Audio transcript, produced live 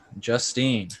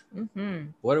Justine,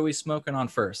 what are we smoking on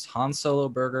first? Han Solo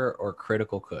Burger or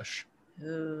Critical Kush?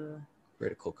 Ooh.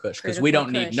 Critical Kush, because we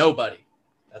don't need nobody.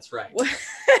 That's right.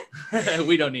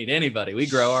 We don't need anybody. We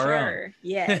grow our own.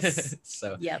 Yes.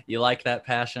 So you like that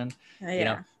passion? Yeah. You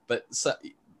know, but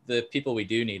the people we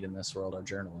do need in this world are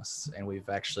journalists, and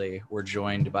we're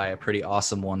joined by a pretty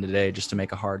awesome one today. Just to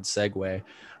make a hard segue,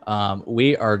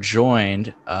 we are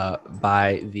joined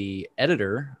by the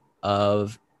editor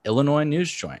of Illinois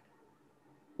News Joint.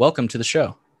 Welcome to the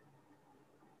show.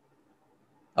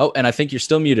 Oh, and I think you're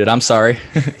still muted. I'm sorry.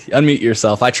 Unmute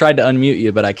yourself. I tried to unmute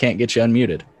you, but I can't get you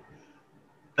unmuted.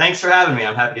 Thanks for having me.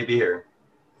 I'm happy to be here.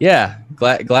 Yeah,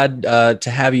 glad to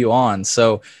have you on.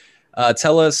 So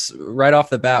tell us right off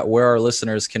the bat where our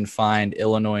listeners can find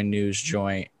Illinois News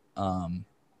Joint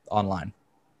online.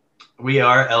 We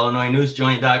are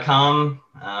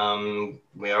IllinoisNewsJoint.com.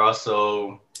 We are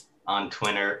also on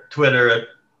Twitter at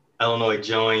Illinois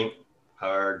Joint.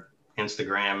 Our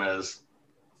Instagram is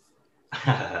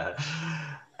at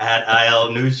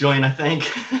IL News Joint, I think.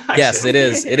 Yes, it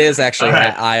is. It is actually right.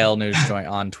 At IL News Joint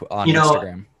on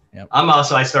Instagram. Yep.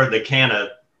 I started the Canna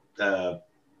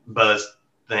Buzz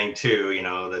thing too,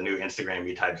 the new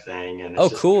Instagram-y type thing. And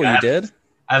it's cool. You did?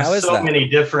 I have so many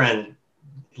different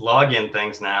login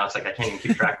things now. It's like I can't even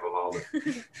keep track of them all.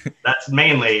 But that's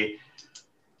mainly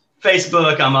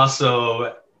Facebook. I'm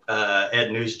also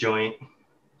at News Joint.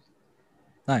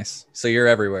 Nice. So you're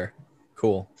everywhere.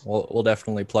 Cool. We'll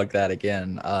definitely plug that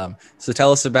again. So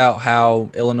tell us about how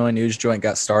Illinois News Joint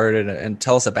got started, and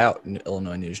tell us about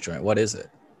Illinois News Joint. What is it?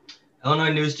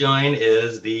 Illinois News Joint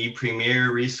is the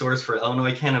premier resource for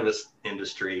Illinois cannabis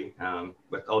industry.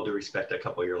 With all due respect to a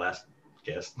couple of your last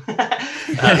guests.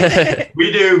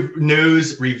 We do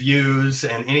news, reviews,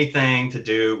 and anything to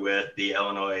do with the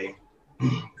Illinois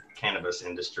cannabis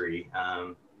industry.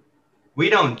 We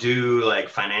don't do like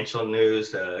financial news.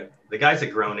 The guys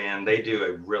at Grown In, they do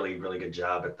a really, really good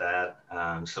job at that.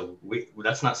 So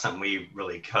that's not something we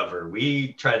really cover.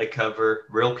 We try to cover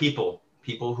real people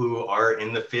who are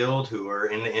in the field, who are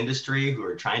in the industry, who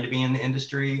are trying to be in the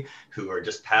industry, who are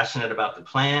just passionate about the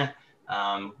plant.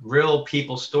 Real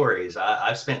people stories.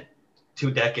 I've spent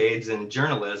 2 decades in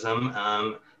journalism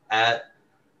at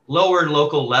lower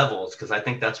local levels, because I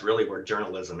think that's really where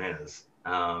journalism is.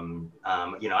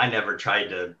 I never tried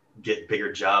to get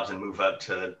bigger jobs and move up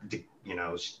to,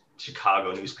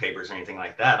 Chicago newspapers or anything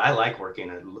like that. I like working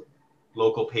at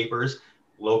local papers,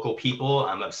 local people.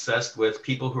 I'm obsessed with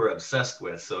people who are obsessed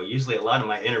with. So usually a lot of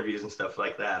my interviews and stuff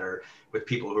like that are with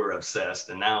people who are obsessed.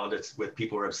 And now it's with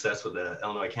people who are obsessed with the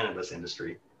Illinois cannabis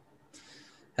industry.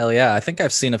 Hell yeah. I think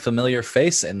I've seen a familiar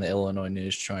face in the Illinois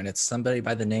News Joint. It's somebody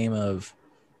by the name of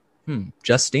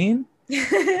Justine.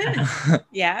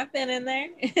 Yeah, I've been in there.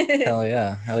 Hell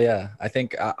yeah. I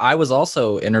think I was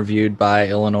also interviewed by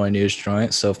Illinois News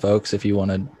Joint. So folks, if you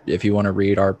want to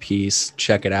read our piece,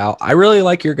 check it out. I really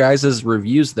like your guys'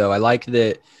 reviews though. I like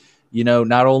that,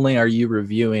 not only are you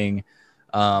reviewing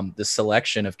the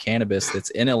selection of cannabis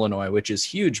that's in Illinois, which is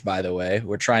huge, by the way.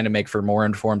 We're trying to make for more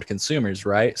informed consumers,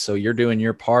 right? So you're doing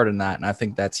your part in that, and I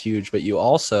think that's huge. But you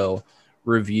also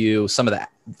review some of the,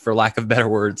 for lack of better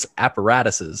words,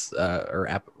 apparatuses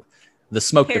the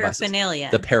smoke paraphernalia.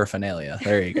 Devices, the paraphernalia.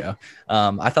 There you go.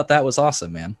 I thought that was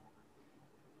awesome, man.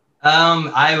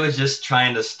 I was just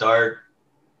trying to start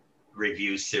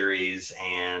review series,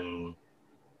 and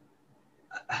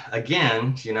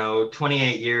again,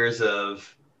 28 years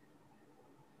of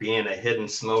being a hidden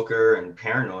smoker and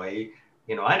paranoid,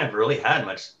 I never really had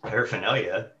much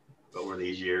paraphernalia over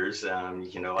these years.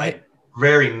 I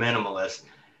very minimalist.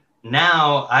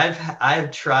 Now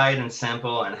I've tried and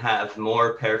sample and have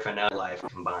more paraphernalia life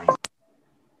combined.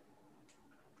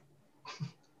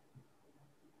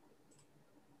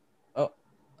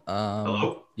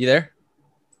 Hello? You there?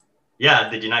 Yeah,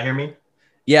 did you not hear me?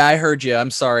 Yeah, I heard you.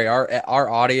 I'm sorry. Our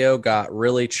audio got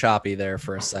really choppy there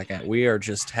for a second. We are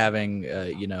just having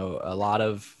a lot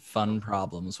of fun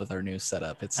problems with our new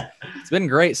setup. It's been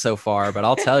great so far, but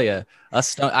I'll tell you,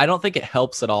 I don't think it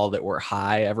helps at all that we're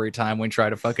high every time we try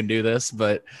to fucking do this,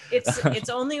 but it's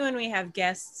only when we have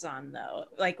guests on though.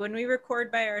 Like when we record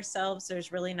by ourselves,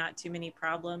 there's really not too many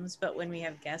problems, but when we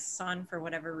have guests on, for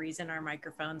whatever reason, our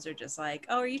microphones are just like,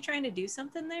 oh, are you trying to do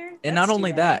something there? And not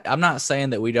only that, I'm not saying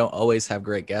that we don't always have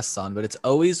great guests on, but it's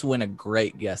always when a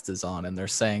great guest is on and they're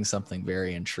saying something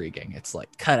very intriguing. It's like,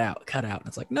 cut out. And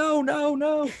it's like, no.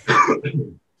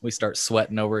 We start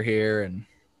sweating over here and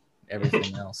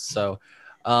everything else. So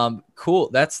cool.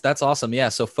 That's awesome. Yeah.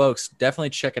 So folks, definitely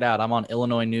check it out. I'm on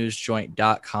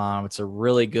IllinoisNewsJoint.com. It's a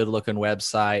really good looking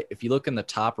website. If you look in the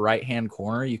top right-hand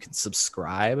corner, you can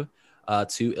subscribe.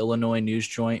 to Illinois News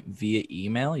Joint via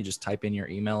email. You just type in your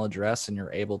email address and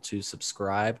you're able to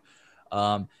subscribe.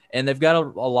 And they've got a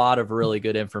lot of really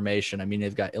good information. I mean,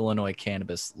 they've got Illinois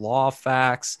cannabis law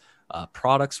facts,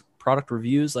 product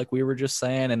reviews, like we were just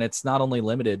saying. And it's not only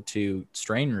limited to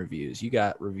strain reviews. You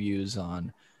got reviews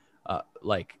on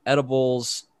like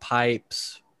edibles,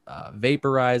 pipes,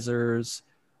 vaporizers,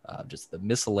 just the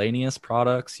miscellaneous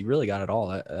products. You really got it all.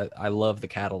 I love the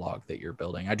catalog that you're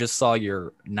building. I just saw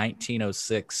your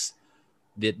 1906,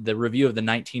 the review of the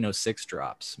 1906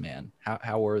 drops, man.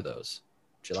 How were those?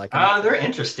 Did you like them? They're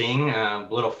interesting, a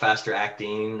little faster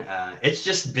acting. It's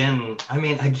just been, I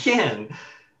mean, again,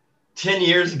 10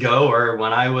 years ago, or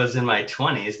when I was in my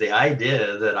 20s, the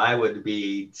idea that I would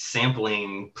be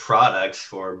sampling products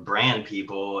for brand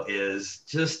people is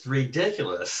just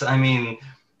ridiculous. I mean,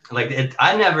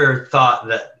 I never thought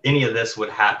that any of this would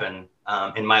happen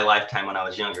in my lifetime when I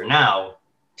was younger. Now,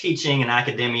 teaching in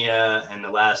academia and the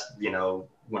last,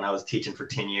 when I was teaching for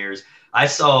 10 years, I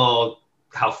saw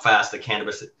how fast the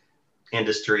cannabis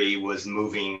industry was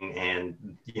moving,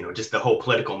 and, just the whole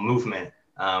political movement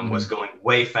was going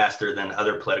way faster than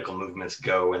other political movements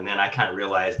go. And then I kind of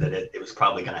realized that it was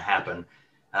probably going to happen.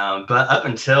 But up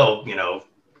until,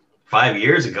 5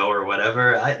 years ago or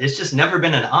whatever, it's just never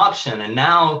been an option. And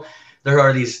now there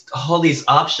are all these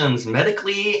options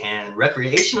medically and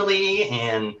recreationally,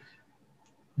 and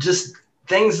just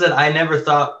things that I never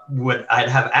thought I'd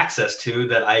have access to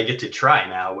that I get to try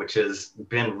now, which has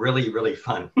been really, really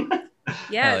fun.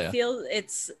 Yeah,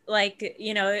 it's like,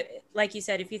 like you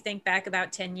said, if you think back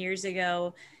about 10 years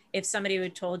ago, if somebody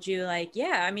would told you like,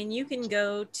 yeah, I mean, you can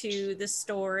go to the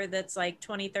store that's like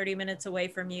 20, 30 minutes away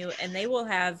from you and they will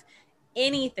have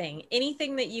anything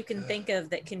that you can think of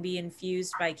that can be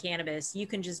infused by cannabis, you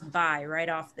can just buy right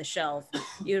off the shelf.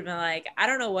 You'd be like, I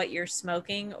don't know what you're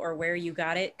smoking or where you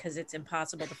got it, because it's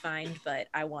impossible to find, but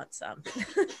I want some.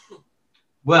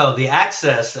 Well, the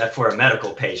access for a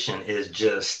medical patient is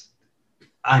just,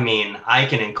 I mean, I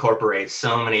can incorporate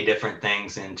so many different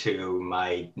things into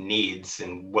my needs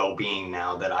and well-being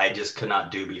now that I just could not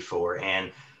do before.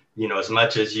 And, as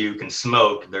much as you can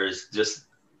smoke, there's just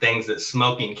things that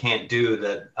smoking can't do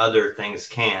that other things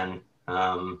can.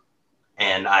 And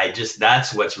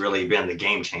that's what's really been the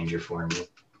game changer for me.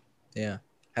 Yeah.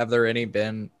 Have there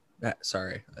been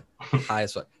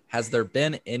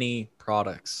any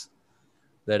products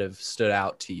that have stood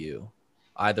out to you,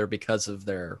 either because of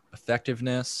their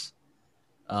effectiveness,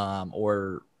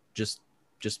 or just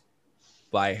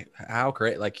by how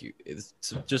great, it's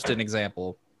just an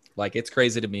example. Like, it's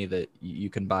crazy to me that you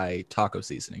can buy taco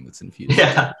seasoning that's infused.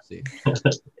 Yeah.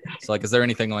 So, is there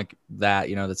anything like that,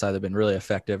 that's either been really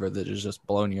effective or that has just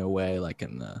blown you away, like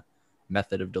in the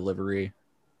method of delivery?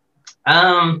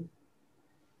 I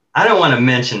don't want to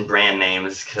mention brand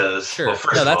names because, sure. Well,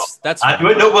 first that's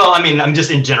I'm just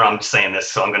in general, I'm just saying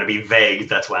this, so I'm going to be vague.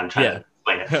 That's why I'm trying to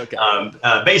explain it.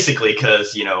 Okay. Basically,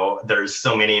 because, there's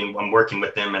so many, and I'm working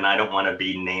with them, and I don't want to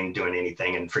be named doing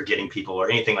anything and forgetting people or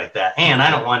anything like that. And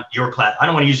I don't want I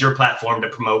don't want to use your platform to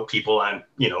promote people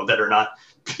that are not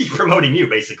promoting you,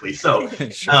 basically. So,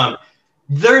 sure.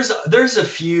 There's a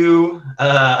few,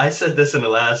 I said this in the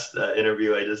last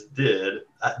interview I just did.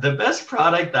 The best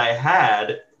product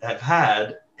have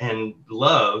had and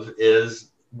love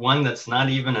is one that's not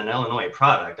even an Illinois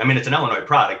product. I mean, it's an Illinois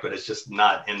product, but it's just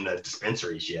not in the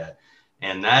dispensaries yet.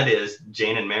 And that is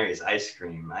Jane and Mary's ice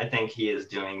cream. I think he is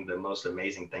doing the most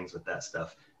amazing things with that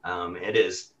stuff.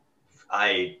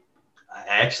 I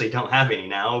actually don't have any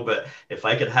now, but if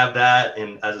I could have that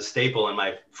as a staple in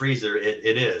my freezer,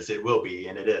 it will be,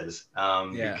 and it is,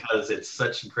 because it's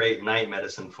such great night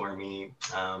medicine for me,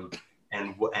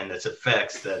 and its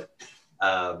effects that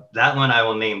one I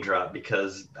will name drop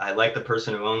because I like the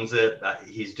person who owns it.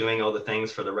 He's doing all the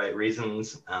things for the right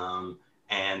reasons,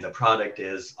 and the product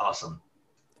is awesome.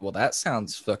 Well, that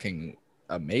sounds fucking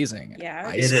amazing.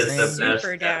 Yeah, it is the best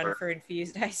super down ever. for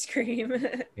infused ice cream.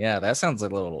 Yeah, that sounds a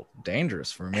little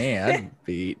dangerous for me. I'd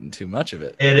be eating too much of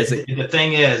it. The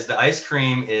thing is, the ice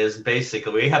cream is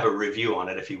basically, we have a review on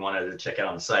it if you wanted to check it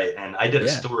on the site, and I did a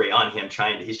story on him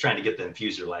he's trying to get the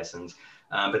infuser license.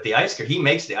 But the ice cream, he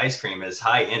makes the ice cream as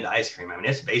high-end ice cream. I mean,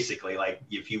 it's basically like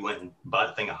if you went and bought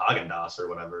a thing of Haagen-Dazs or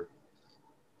whatever.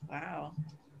 Wow.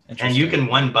 And you can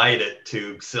one bite it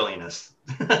to silliness.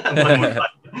 One bite.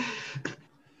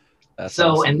 That's so,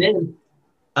 awesome. and then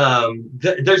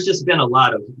there's just been a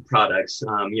lot of products.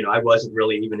 I wasn't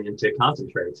really even into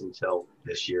concentrates until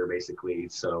this year, basically.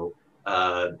 So,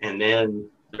 and then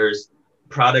there's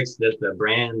products that the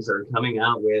brands are coming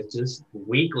out with just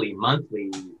weekly,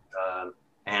 monthly,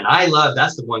 And I love,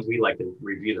 that's the ones we like to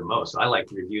review the most. I like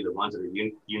to review the ones that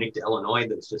are unique to Illinois,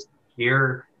 that's just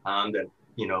here, that,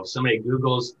 you know, somebody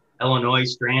Googles Illinois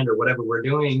strand or whatever we're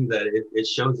doing, that it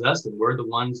shows us, and we're the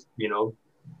ones, you know,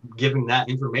 giving that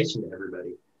information to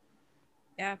everybody.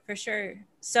 Yeah, for sure.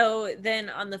 So then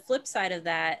on the flip side of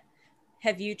that,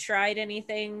 have you tried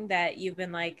anything that you've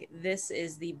been like, this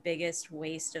is the biggest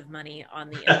waste of money on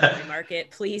the Illinois market?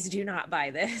 Please do not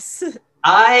buy this.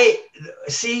 I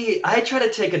try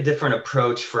to take a different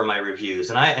approach for my reviews.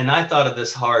 And I thought of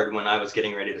this hard when I was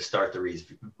getting ready to start the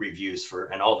reviews for,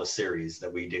 and all the series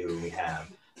that we do, we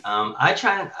have. I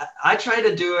try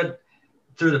to do it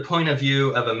through the point of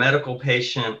view of a medical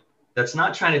patient that's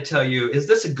not trying to tell you, is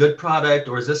this a good product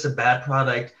or is this a bad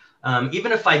product?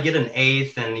 Even if I get an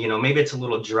eighth and, you know, maybe it's a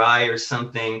little dry or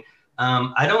something,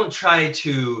 I don't try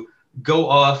to go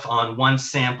off on one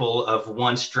sample of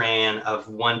one strand of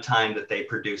one time that they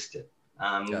produced it.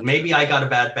 Gotcha. Maybe I got a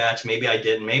bad batch, maybe I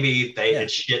didn't, maybe they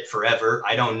had shit forever,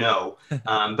 I don't know.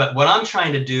 But what I'm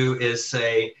trying to do is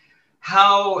say,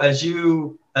 how, as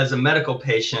a medical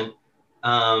patient,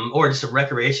 or just a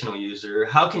recreational user,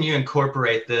 how can you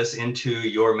incorporate this into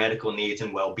your medical needs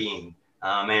and well-being?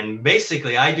 And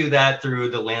basically, I do that through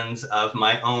the lens of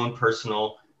my own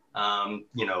personal,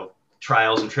 you know,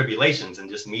 trials and tribulations, and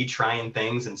just me trying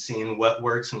things and seeing what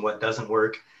works and what doesn't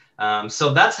work.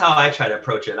 So that's how I try to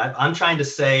approach it. I'm trying to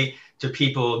say to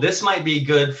people, this might be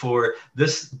good for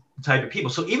this type of people.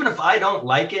 So even if I don't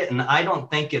like it and I don't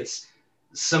think it's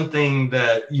something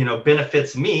that, you know,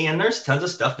 benefits me, and there's tons of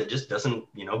stuff that just doesn't,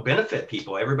 you know, benefit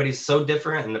people. Everybody's so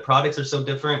different and the products are so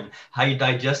different, and how you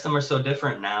digest them are so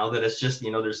different now that it's just,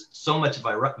 you know, there's so much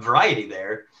variety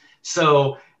there.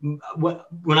 So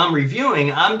when I'm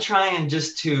reviewing, I'm trying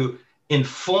just to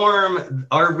inform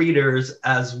our readers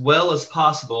as well as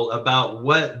possible about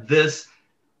what this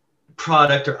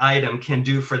product or item can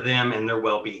do for them and their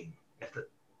well-being.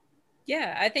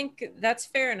 Yeah, I think that's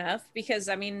fair enough, because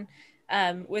I mean,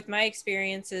 with my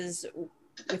experiences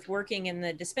with working in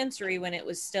the dispensary when it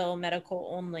was still medical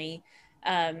only,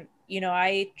 you know,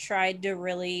 I tried to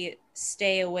really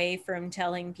stay away from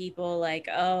telling people like,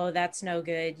 oh, that's no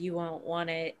good, you won't want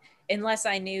it, unless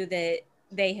I knew that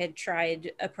they had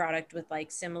tried a product with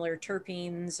like similar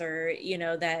terpenes, or, you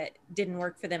know, that didn't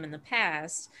work for them in the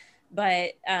past.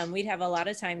 But we'd have a lot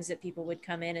of times that people would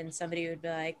come in and somebody would be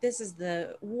like, this is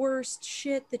the worst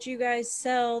shit that you guys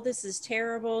sell. This is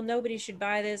terrible. Nobody should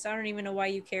buy this. I don't even know why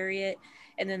you carry it.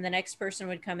 And then the next person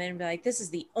would come in and be like, this is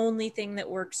the only thing that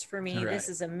works for me. Right. This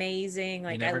is amazing.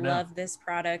 Like, I love this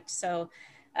product. So,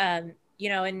 you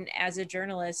know, and as a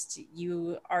journalist,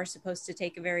 you are supposed to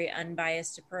take a very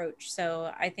unbiased approach.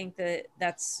 So I think that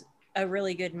that's a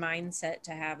really good mindset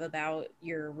to have about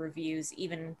your reviews,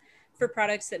 even for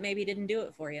products that maybe didn't do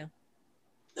it for you.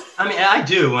 I mean, I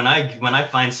do. When I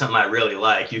find something I really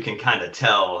like, you can kind of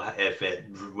tell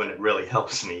when it really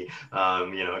helps me,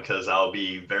 you know, because I'll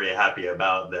be very happy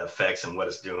about the effects and what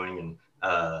it's doing,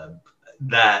 and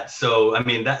that. So, I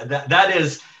mean, that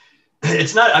is,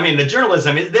 it's not, I mean, the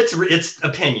journalism, it's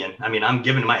opinion. I mean, I'm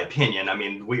giving my opinion. I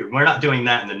mean, we're not doing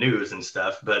that in the news and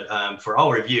stuff, but for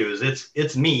all reviews,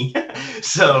 it's me.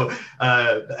 So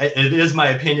it is my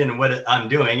opinion and what I'm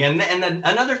doing. And then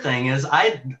another thing is,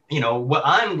 you know, what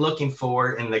I'm looking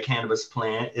for in the cannabis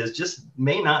plant is just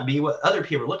may not be what other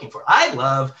people are looking for. I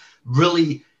love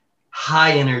really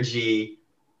high energy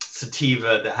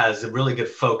sativa that has a really good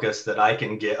focus that I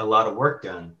can get a lot of work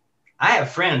done. I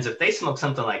have friends, if they smoke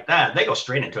something like that, they go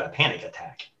straight into a panic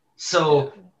attack.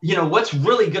 So, you know, what's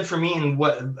really good for me and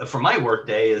what for my work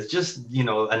day is just, you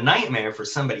know, a nightmare for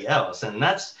somebody else. And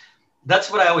that's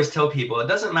what I always tell people. It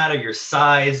doesn't matter your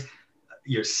size,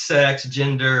 your sex,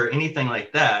 gender, or anything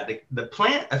like that. The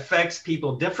plant affects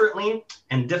people differently,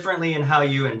 and differently in how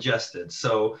you ingest it.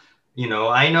 So, you know,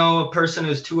 I know a person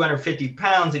who's 250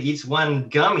 pounds that eats one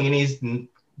gummy and he's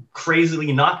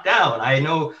crazily knocked out. I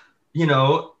know, you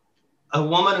know, a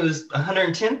woman who's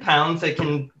 110 pounds that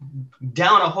can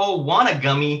down a whole Wana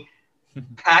gummy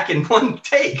pack in one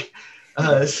take.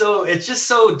 So it's just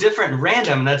so different and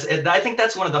random. I think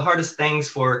that's one of the hardest things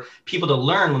for people to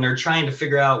learn when they're trying to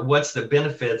figure out what's the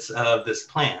benefits of this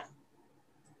plant.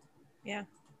 Yeah,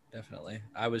 definitely.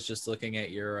 I was just looking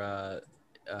at your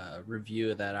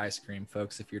review of that ice cream,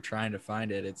 folks. If you're trying to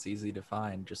find it, it's easy to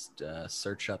find. Just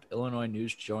search up Illinois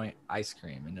News Joint ice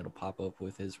cream and it'll pop up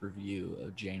with his review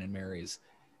of Jane and Mary's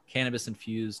cannabis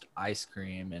infused ice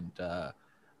cream. And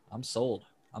I'm sold.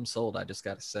 I just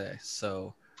got to say.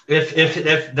 So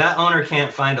if that owner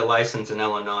can't find a license in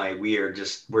Illinois, we're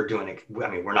doing it. I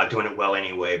mean, we're not doing it well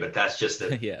anyway, but that's just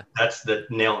that's the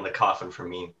nail in the coffin for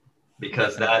me.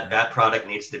 because that product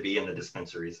needs to be in the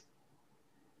dispensaries.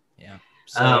 Yeah.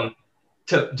 So,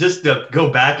 to go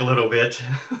back a little bit,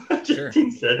 sure.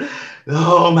 Justine said,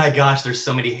 oh my gosh, there's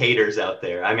so many haters out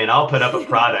there. I mean, I'll put up a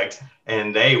product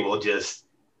and they will just,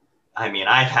 I mean,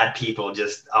 I've had people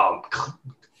just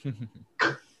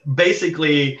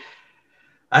basically,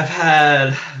 I've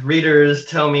had readers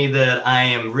tell me that I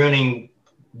am ruining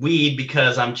weed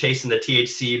because I'm chasing the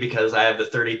THC because I have the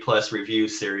 30 plus review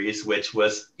series, which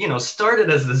was, started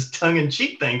as this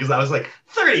tongue-in-cheek thing because I was like,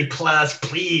 30 plus,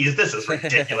 please, this is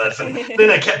ridiculous. And then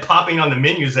I kept popping on the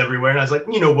menus everywhere and I was like,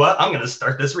 you know what, I'm going to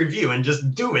start this review and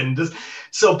just do it. And just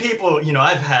so people,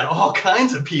 I've had all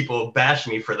kinds of people bash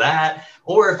me for that.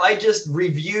 Or if I just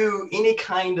review any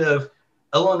kind of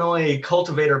Illinois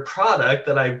cultivator product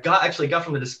that I actually got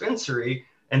from the dispensary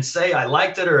and say I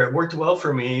liked it or it worked well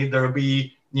for me, there would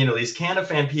be, these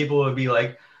CannaFan people would be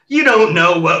like, you don't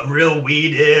know what real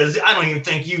weed is. I don't even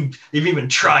think you've even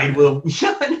tried real.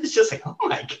 And it's just like, oh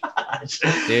my gosh,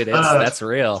 dude, that's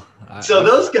real. So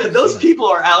those people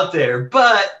are out there,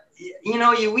 but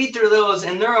you weed through those,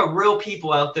 and there are real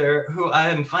people out there who I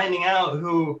am finding out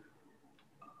who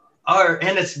are,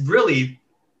 and it's really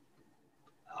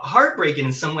heartbreaking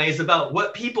in some ways about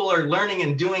what people are learning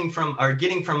and getting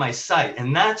from my site,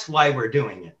 and that's why we're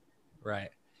doing it. Right.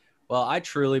 Well, I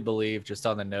truly believe, just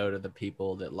on the note of the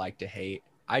people that like to hate,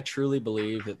 I truly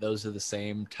believe that those are the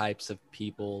same types of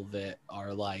people that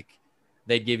are like,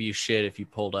 they'd give you shit if you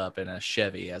pulled up in a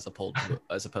Chevy as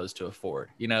opposed to a Ford.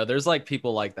 There's like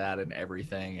people like that in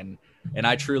everything, and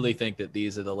I truly think that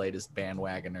these are the latest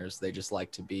bandwagoners. They just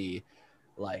like to be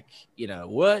like,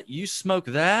 what, you smoke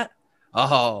that?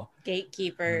 Oh,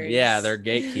 gatekeepers. Yeah, they're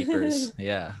gatekeepers.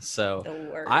 Yeah. So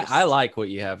I like what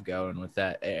you have going with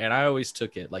that. And I always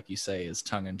took it, like you say, as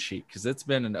tongue in cheek, because it's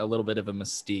been a little bit of a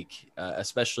mystique,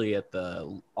 especially at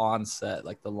the onset,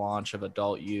 like the launch of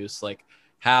adult use. Like,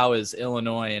 how is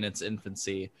Illinois in its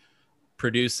infancy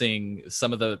producing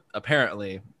some of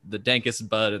apparently the dankest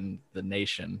bud in the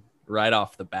nation right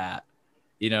off the bat?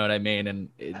 You know what I mean? And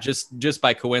just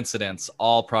by coincidence,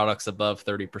 all products above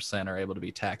 30% are able to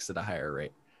be taxed at a higher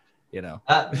rate.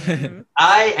 And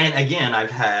again, I've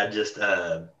had just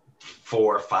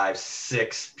 4, 5,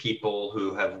 6 people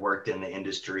who have worked in the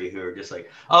industry who are just like,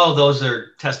 oh, those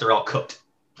tests are all cooked.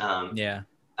 And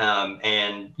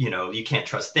you can't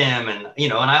trust them. And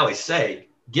and I always say,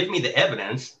 give me the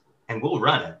evidence and we'll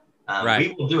run it. Right.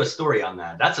 We will do a story on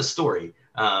that. That's a story.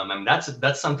 And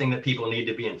that's something that people need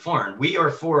to be informed. We are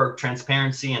for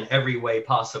transparency in every way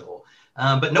possible,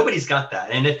 but nobody's got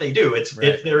that. And if they do,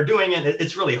 if they're doing it,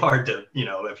 it's really hard to,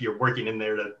 if you're working in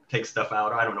there to take stuff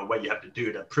out. I don't know what you have to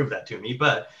do to prove that to me,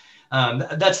 but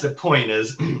that's the point.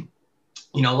 Is a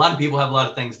lot of people have a lot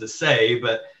of things to say,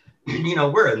 but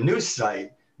we're a news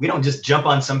site. We don't just jump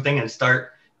on something and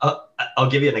start. I'll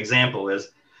give you an example. Is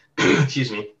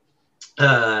excuse me.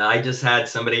 I just had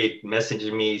somebody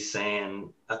messaging me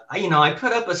saying, I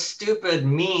put up a stupid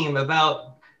meme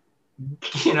about,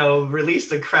 release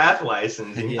the craft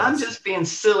license. And yes. I'm just being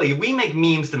silly. We make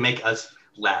memes to make us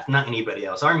laugh, not anybody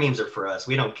else. Our memes are for us.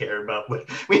 We don't care about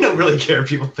we don't really care if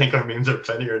people think our memes are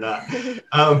funny or not.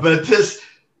 But this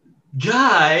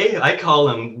guy, I call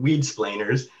him weed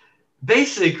splainers,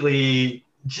 basically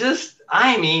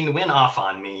went off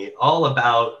on me all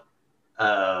about,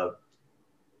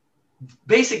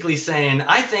 basically saying,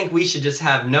 I think we should just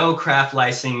have no craft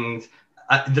licensing.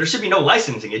 There should be no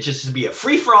licensing. It just should be a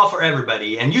free for all for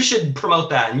everybody. And you should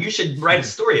promote that. And you should write a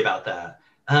story about that.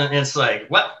 And it's like,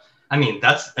 well, I mean,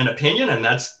 that's an opinion and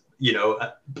that's,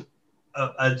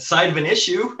 a side of an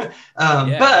issue.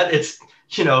 But it's,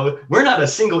 we're not a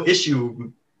single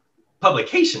issue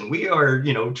publication. We are,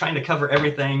 trying to cover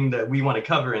everything that we want to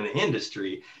cover in the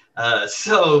industry.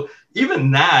 So even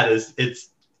that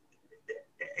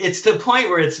it's to the point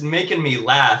where it's making me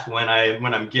laugh when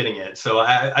I'm getting it. So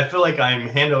I feel like I'm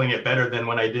handling it better than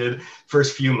when I did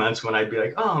first few months when I'd be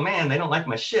like, oh man, they don't like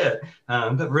my shit.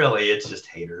 But really it's just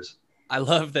haters. I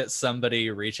love that somebody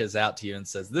reaches out to you and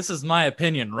says, this is my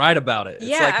opinion, write about it.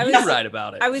 It's write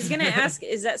about it. I was going to ask,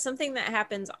 is that something that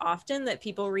happens often, that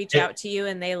people reach out to you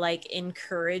and they like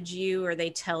encourage you or they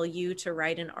tell you to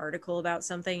write an article about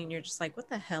something and you're just like, what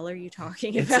the hell are you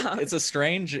talking about?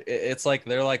 It's like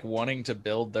they're like wanting to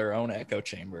build their own echo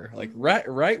chamber. Like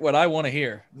write what I want to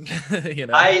hear.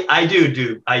 I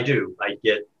do. I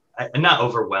get, not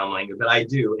overwhelming, but I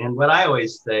do. And what I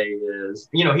always say is,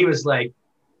 he was like,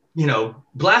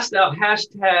 blast out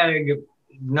hashtag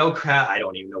no crap. I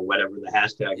don't even know whatever the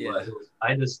hashtag was.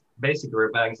 I just basically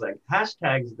wrote back and was like,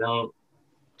 hashtags don't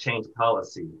change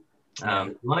policy.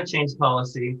 You want to change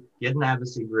policy, get an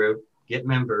advocacy group, get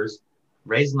members,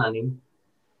 raise money,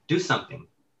 do something.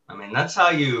 I mean, that's how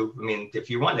if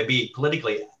you want to be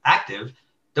politically active,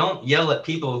 don't yell at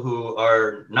people who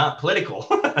are not political.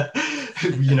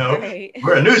 Right.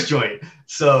 We're a news joint.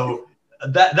 So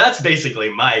that's basically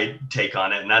my take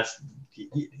on it. And that's,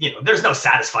 there's no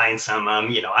satisfying some,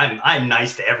 I'm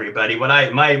nice to everybody.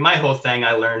 My whole thing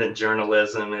I learned in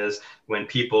journalism is when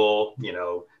people,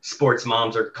 sports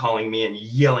moms are calling me and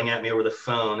yelling at me over the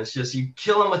phone, it's just, you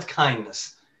kill them with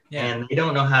kindness. Yeah. And they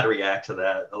don't know how to react to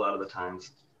that a lot of the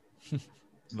times.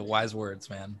 The wise words,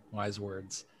 man. Wise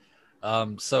words.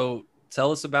 So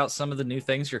tell us about some of the new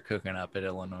things you're cooking up at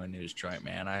Illinois News Joint,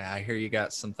 man. I hear you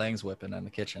got some things whipping in the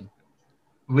kitchen.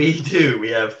 We do. We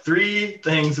have 3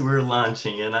 things we're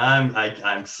launching, and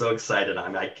I'm so excited.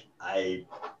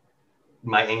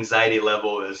 My anxiety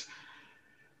level is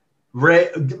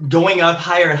going up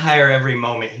higher and higher every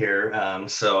moment here.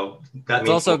 So it's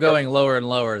also going lower and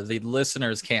lower. The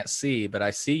listeners can't see, but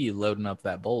I see you loading up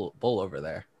that bowl over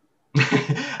there.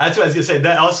 That's what I was gonna say.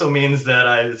 That also means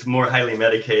that it's more highly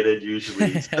medicated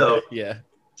usually. So yeah,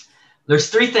 there's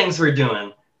 3 things we're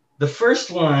doing. The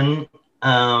first one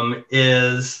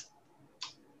is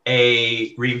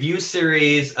a review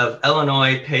series of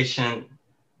Illinois patient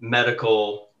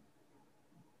medicine,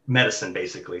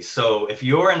 basically. So if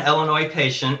you're an Illinois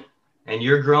patient and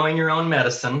you're growing your own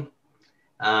medicine,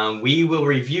 we will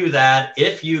review that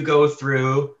if you go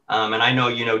through, and I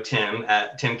know Tim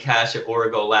Cash at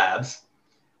Origo Labs.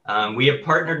 We have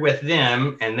partnered with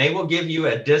them, and they will give you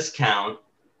a discount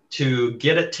to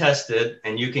get it tested,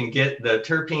 and you can get the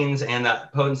terpenes and the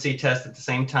potency test at the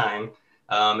same time.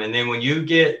 And then when you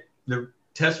get the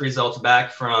test results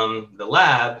back from the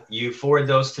lab, you forward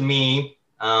those to me,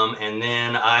 and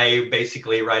then I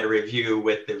basically write a review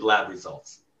with the lab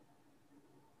results.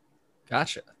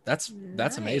 Gotcha. That's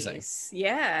amazing.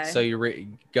 Yeah. So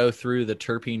you go through the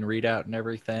terpene readout and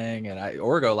everything, and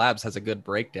Origo Labs has a good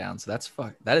breakdown. So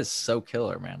that is so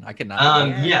killer, man. I could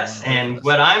not. Yes, and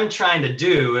what I'm trying to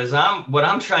do is what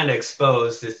I'm trying to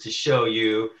expose is to show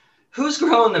you who's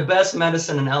growing the best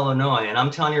medicine in Illinois, and I'm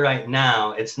telling you right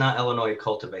now, it's not Illinois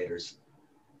cultivators.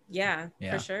 Yeah.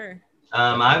 For sure.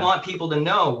 I want people to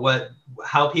know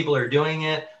how people are doing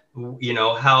it.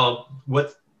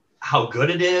 How good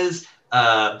it is.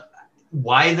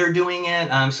 Why they're doing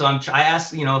it. So I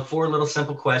asked, 4 little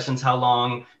simple questions: how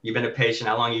long you've been a patient,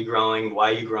 how long are you growing,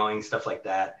 why are you growing, stuff like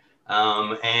that.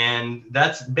 And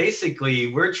that's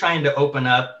basically, we're trying to open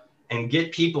up and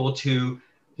get people to,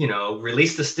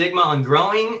 release the stigma on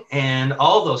growing and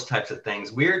all those types of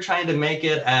things. We're trying to make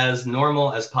it as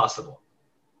normal as possible.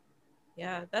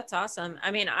 Yeah, that's awesome.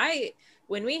 I mean,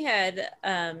 when we had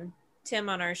Tim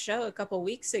on our show a couple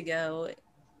weeks ago,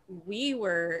 we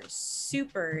were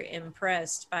super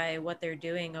impressed by what they're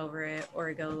doing over at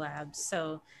Origo Labs.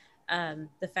 So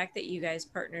the fact that you guys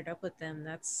partnered up with them,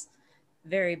 that's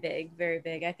very big, very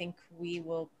big. I think we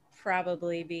will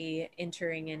probably be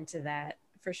entering into that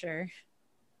for sure.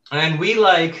 And we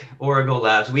like Origo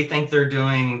Labs. We think they're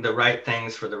doing the right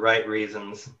things for the right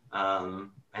reasons.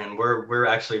 And we're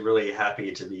actually really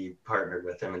happy to be partnered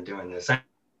with them and doing this. I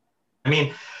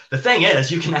mean, the thing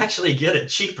is, you can actually get it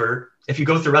cheaper if you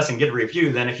go through us and get a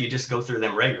review than if you just go through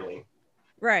them regularly.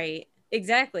 Right.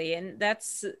 Exactly. And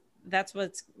that's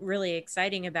what's really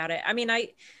exciting about it. I mean,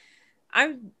 I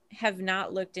have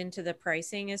not looked into the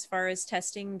pricing as far as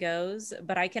testing goes,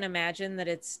 but I can imagine that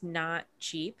it's not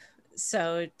cheap.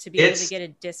 So to be able to get a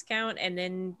discount and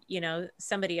then,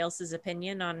 somebody else's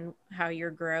opinion on how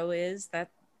your grow is,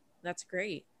 that's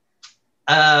great.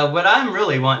 What I'm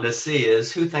really wanting to see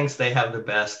is who thinks they have the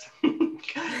best.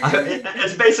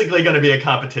 It's basically going to be a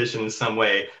competition in some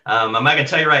way. I'm not going to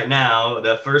tell you right now,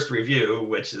 the first review,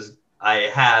 which is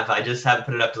I just haven't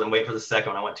put it up because I'm waiting for the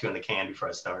second one. I want 2 in the can before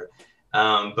I start.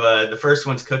 But the first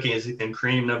one's Cookies and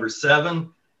Cream number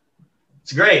 7.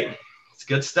 It's great. It's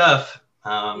good stuff.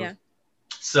 Yeah.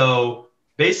 So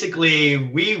basically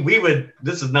we would,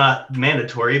 this is not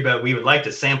mandatory, but we would like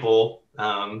to sample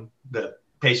the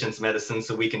patient's medicine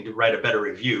so we can write a better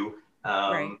review.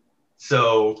 Right.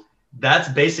 So that's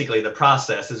basically the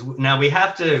process. Now we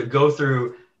have to go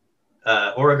through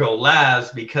Origo Labs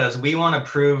because we want to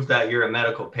prove that you're a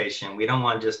medical patient. We don't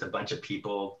want just a bunch of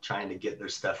people trying to get their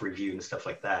stuff reviewed and stuff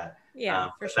like that. Yeah,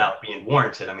 without being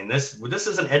warranted. I mean, this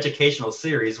is an educational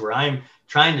series where I'm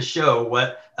trying to show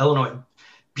what Illinois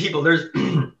people, there's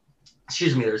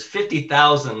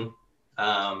 50,000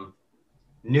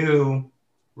 new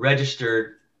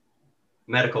registered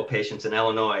medical patients in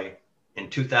Illinois in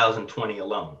 2020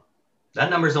 alone. That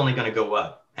number is only going to go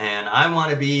up. And I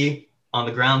want to be on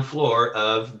the ground floor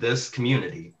of this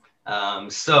community.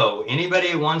 So anybody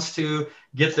who wants to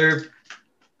get their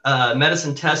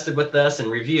medicine tested with us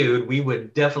and reviewed, we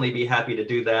would definitely be happy to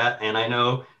do that. And I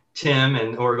know Tim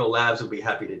and Orgo Labs would be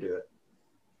happy to do it.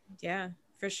 Yeah,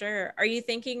 for sure. Are you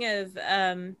thinking of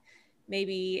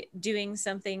maybe doing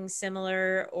something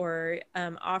similar or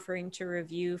offering to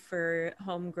review for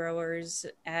home growers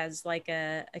as like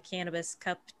a cannabis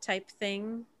cup type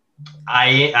thing?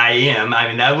 I am. I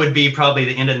mean, that would be probably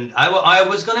the end of. I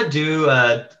was going to do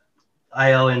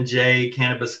IL&J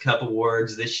Cannabis Cup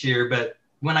Awards this year, but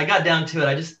when I got down to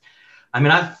it,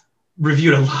 I've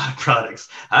reviewed a lot of products.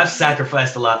 I've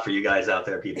sacrificed a lot for you guys out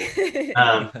there, people.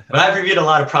 But I've reviewed a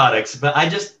lot of products, but I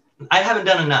haven't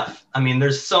done enough. I mean,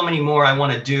 there's so many more I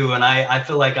want to do, and I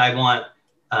feel like I want,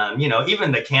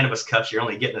 even the cannabis cups, you're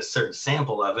only getting a certain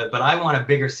sample of it, but I want a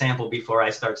bigger sample before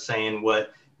I start saying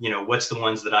what's the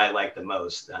ones that I like the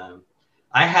most.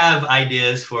 I have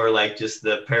ideas for like just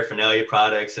the paraphernalia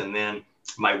products, and then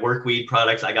my work weed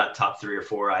products. I got top 3 or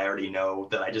 4. I already know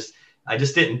that I just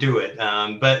didn't do it.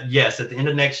 But yes, at the end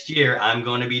of next year, I'm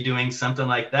going to be doing something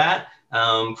like that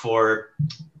for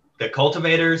the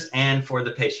cultivators and for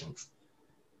the patients.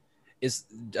 I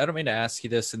don't mean to ask you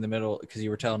this in the middle because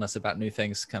you were telling us about new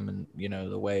things coming,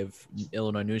 the way of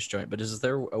Illinois News Joint, but is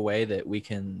there a way that we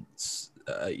can,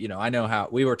 I know how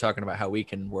we were talking about how we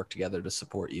can work together to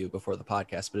support you before the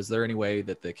podcast, but is there any way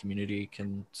that the community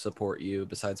can support you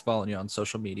besides following you on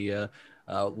social media?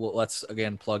 Let's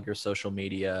again plug your social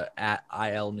media at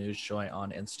IL News Joint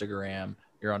on Instagram.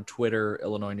 You're on Twitter,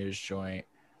 Illinois News Joint.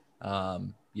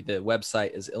 The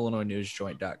website is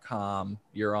illinoisnewsjoint.com.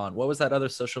 You're on, what was that other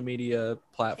social media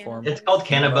platform? It's called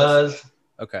Cannabuzz.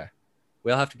 Okay.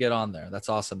 We'll have to get on there. That's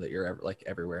awesome that you're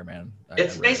everywhere, man.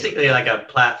 It's basically like a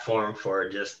platform for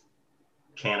just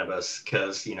cannabis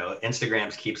because,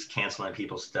 Instagram keeps canceling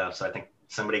people's stuff. So I think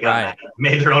somebody got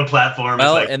made their own platform.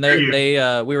 Well, and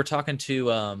we were talking to,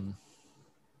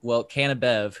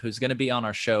 Cannabev, who's going to be on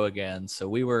our show again.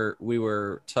 So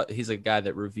he's a guy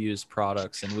that reviews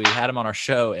products, and we had him on our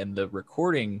show, and the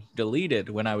recording deleted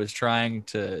when I was trying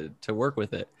to work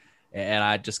with it, and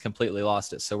I just completely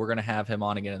lost it. So we're going to have him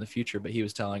on again in the future, but he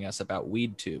was telling us about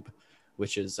WeedTube,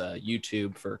 which is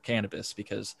YouTube for cannabis,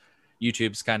 because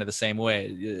YouTube's kind of the same way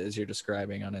as you're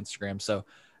describing on Instagram. So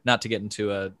not to get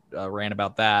into a rant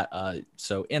about that.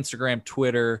 So Instagram,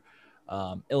 Twitter,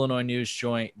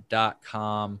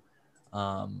 illinoisnewsjoint.com.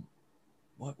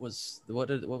 What was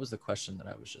the question that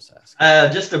I was just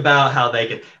asking? Just about how they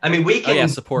can. I mean, we can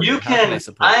support you. Can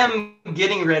support I am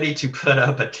getting ready to put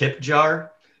up a tip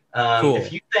jar. Cool.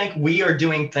 If you think we are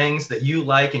doing things that you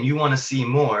like and you want to see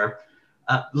more,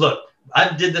 look.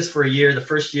 I did this for a year. The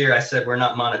first year I said we're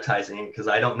not monetizing because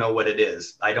I don't know what it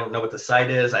is. I don't know what the site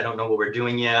is. I don't know what we're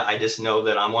doing yet. I just know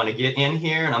that I want to get in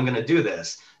here and I'm going to do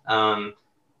this.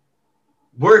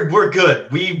 We're good.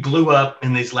 We blew up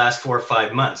in these last 4 or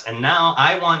 5 months. And now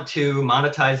I want to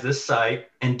monetize this site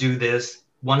and do this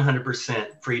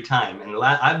 100% free time. And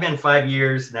I've been 5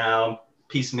 years now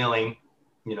piecemealing,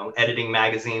 editing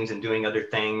magazines and doing other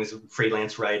things,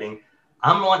 freelance writing.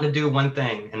 I'm wanting to do one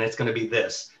thing, and it's going to be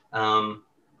this.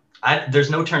 There's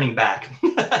no turning back.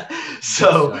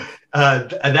 So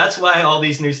that's why all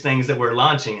these new things that we're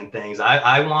launching and things,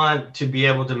 I want to be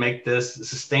able to make this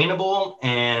sustainable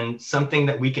and something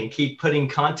that we can keep putting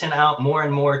content out more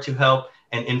and more to help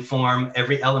and inform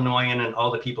every Illinoisan and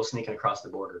all the people sneaking across the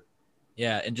border.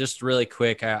 Yeah, and just really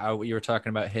quick, you were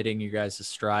talking about hitting you guys'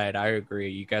 stride. I agree.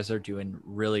 You guys are doing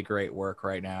really great work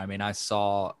right now. I mean, I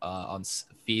saw on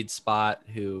FeedSpot,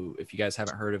 who, if you guys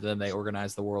haven't heard of them, they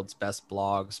organize the world's best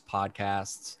blogs,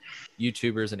 podcasts,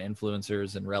 YouTubers, and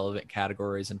influencers in relevant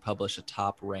categories and publish a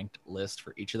top-ranked list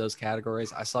for each of those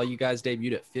categories. I saw you guys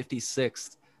debuted at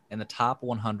 56th in the top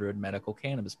 100 medical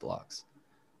cannabis blogs.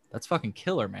 That's fucking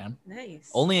killer, man. Nice.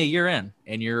 Only a year in,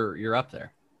 and you're up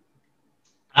there.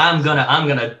 I'm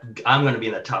gonna be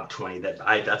in the top 20.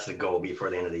 That's the goal before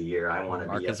the end of the year. I want to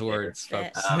mark be his words,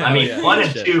 folks. I mean, 1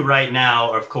 and 2 right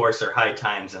now, of course, are High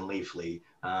Times and Leafly.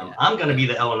 I'm going to be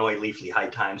the Illinois Leafly High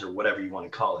Times, or whatever you want to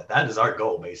call it. That is our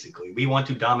goal, basically. We want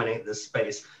to dominate this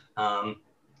space.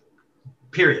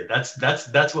 Period.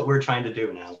 That's what we're trying to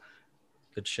do now.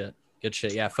 Good shit.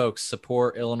 Yeah, folks,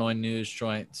 support Illinois News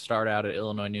Joint. Start out at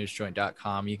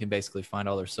illinoisnewsjoint.com. You can basically find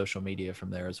all their social media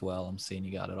from there as well. I'm seeing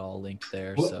you got it all linked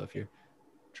there. So if you're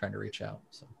trying to reach out,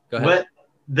 so go ahead.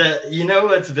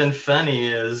 What's been funny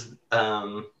is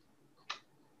I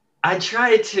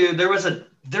tried to.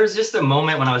 There's just a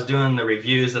moment when I was doing the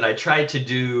reviews that I tried to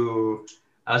do.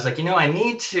 I was like, I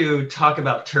need to talk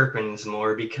about terpenes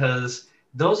more, because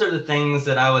those are the things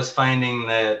that I was finding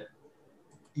that.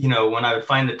 When I would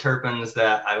find the terpenes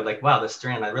that I would like, wow, this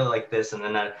strand, I really like this. And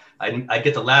then I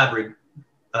get the lab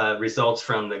results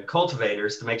from the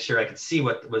cultivators to make sure I could see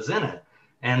what was in it.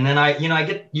 And then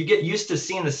you get used to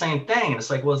seeing the same thing. And it's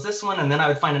like, well, is this one? And then I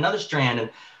would find another strand.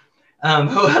 And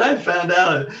what I found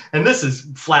out, and this is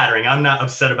flattering, I'm not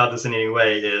upset about this in any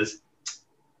way, is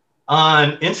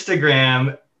on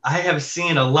Instagram, I have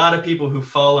seen a lot of people who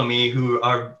follow me who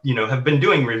are, have been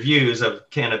doing reviews of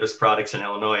cannabis products in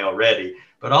Illinois already.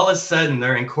 But all of a sudden,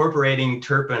 they're incorporating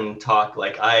terpene talk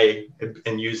like I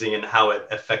am using and how it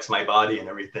affects my body and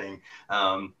everything.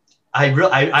 I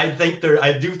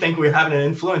do think we're having an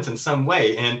influence in some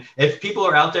way. And if people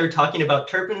are out there talking about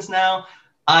terpenes now,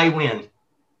 I win.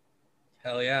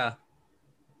 Hell yeah.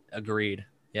 Agreed.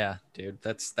 Yeah, dude,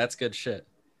 that's good shit.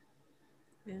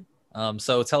 Yeah.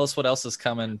 So tell us what else is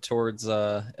coming towards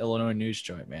Illinois News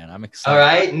Joint, man. I'm excited. All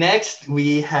right. Next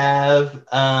we have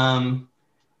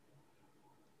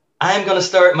I'm going to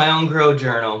start my own grow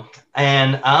journal,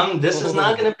 and this is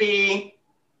not going to be,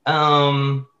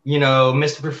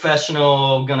 Mr.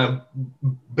 Professional going to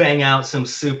bang out some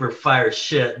super fire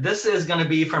shit. This is going to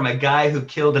be from a guy who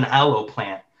killed an aloe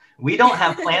plant. We don't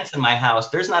have plants in my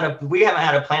house. We haven't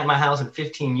had a plant in my house in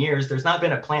 15 years. There's not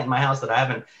been a plant in my house that I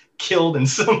haven't killed in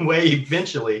some way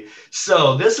eventually.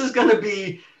 So this is going to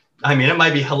be, it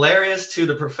might be hilarious to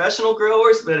the professional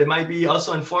growers, but it might be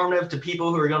also informative to people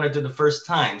who are going to do the first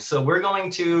time. So we're going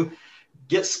to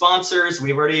get sponsors.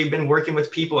 We've already been working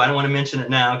with people. I don't want to mention it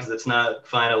now because it's not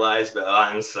finalized, but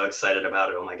I'm so excited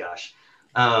about it. Oh my gosh.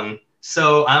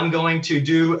 So I'm going to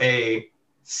do a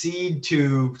seed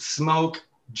to smoke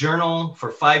journal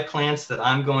for 5 plants that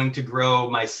I'm going to grow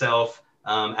myself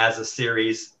as a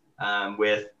series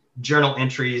with journal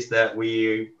entries that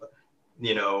we,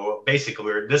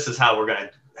 basically this is how we're going to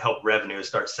help revenue,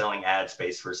 start selling ad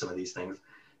space for some of these things.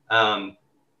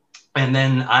 And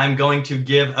then I'm going to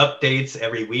give updates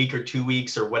every week or 2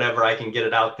 weeks or whatever I can get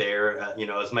it out there,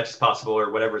 as much as possible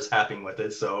or whatever's happening with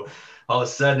it. So all of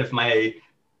a sudden, if my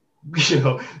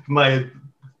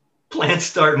plants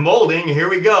start molding, here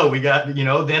we go. We got,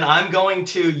 then I'm going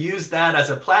to use that as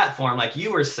a platform, like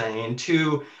you were saying,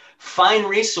 to find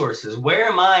resources. Where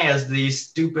am I, as the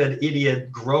stupid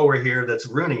idiot grower here that's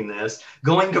ruining this,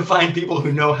 going to find people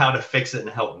who know how to fix it and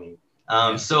help me?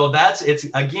 So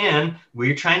again,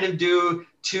 we're trying to do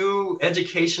 2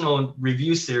 educational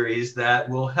review series that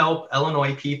will help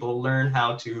Illinois people learn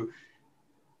how to,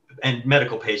 and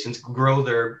medical patients, grow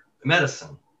their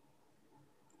medicine.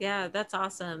 Yeah, that's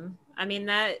awesome.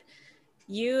 That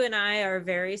you and I are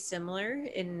very similar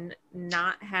in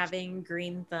not having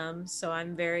green thumbs. So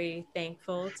I'm very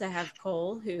thankful to have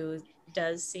Cole, who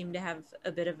does seem to have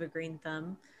a bit of a green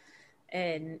thumb.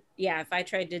 And yeah, if I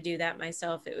tried to do that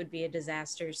myself, it would be a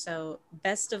disaster. So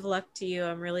best of luck to you.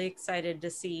 I'm really excited to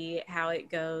see how it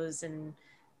goes. And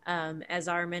as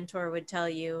our mentor would tell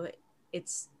you,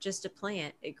 it's just a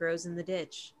plant. It grows in the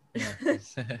ditch.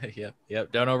 Yeah.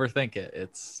 Yep. Don't overthink it.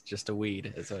 It's just a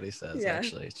weed, is what he says. Yeah.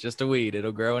 Actually, it's just a weed.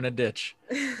 It'll grow in a ditch.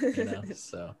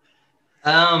 So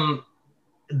I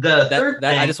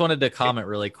just wanted to comment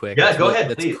really quick. Yeah, go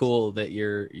ahead. It's cool that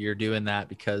you're doing that,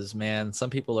 because man, some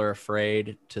people are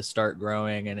afraid to start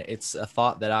growing, and it's a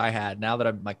thought that I had. Now that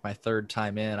I'm like my 3rd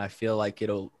time in, I feel like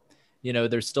it'll,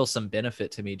 there's still some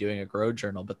benefit to me doing a grow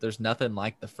journal, but there's nothing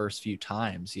like the first few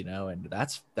times, and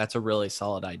that's a really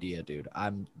solid idea, dude.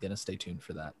 I'm gonna stay tuned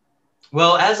for that.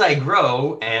 Well, as I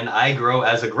grow, and I grow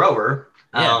as a grower,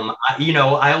 yeah.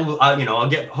 I'll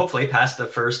get hopefully past the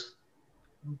first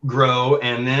grow,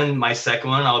 and then my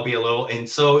second one I'll be and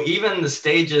so even the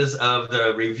stages of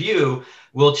the review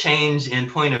will change in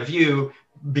point of view,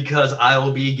 because I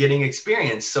will be getting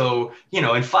experience. So,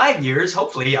 in 5 years,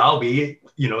 hopefully I'll be,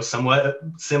 somewhat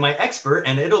semi-expert,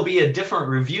 and it'll be a different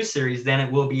review series than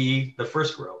it will be the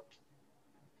first grow.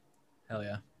 Hell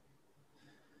yeah.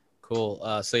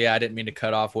 Cool. So yeah, I didn't mean to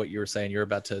cut off what you were saying. You're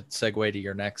about to segue to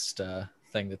your next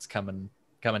thing that's coming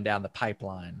down the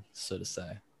pipeline, so to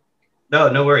say.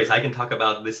 No worries. I can talk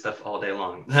about this stuff all day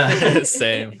long.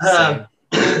 Same.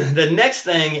 The next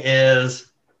thing is,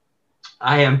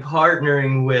 I am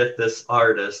partnering with this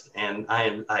artist, and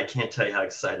I can't tell you how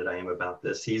excited I am about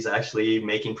this. He's actually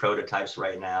making prototypes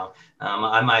right now.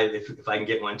 I might, if I can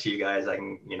get one to you guys, I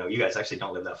can, you guys actually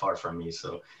don't live that far from me.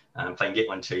 So if I can get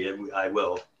one to you, I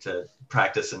will, to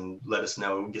practice and let us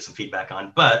know, get some feedback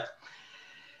on. But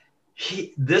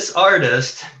this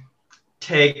artist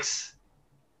takes,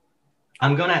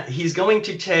 he's going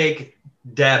to take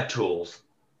dab tools.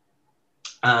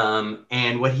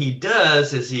 And what he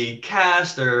does is he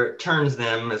casts or turns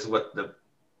them, is what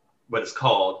it's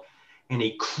called, and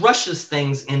he crushes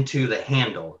things into the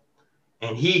handle,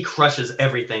 and he crushes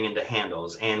everything into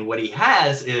handles. And what he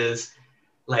has is,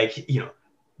 like,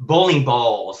 bowling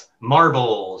balls,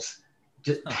 marbles,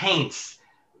 just paints,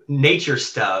 nature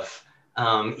stuff.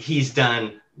 He's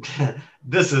done,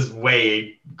 this is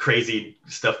way crazy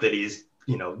stuff that he's,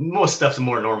 most stuff's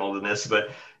more normal than this,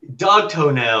 but dog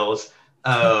toenails,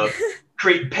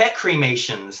 pet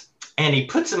cremations, and he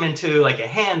puts them into like a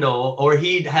handle, or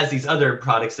he has these other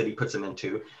products that he puts them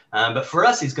into. But for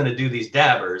us, he's going to do these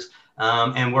dabbers.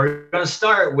 And we're going to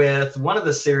start with one of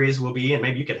the series will be, and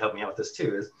maybe you could help me out with this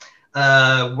too, is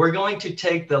we're going to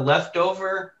take the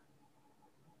leftover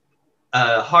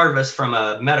harvest from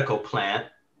a medical plant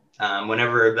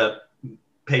whenever the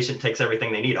patient takes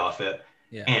everything they need off it,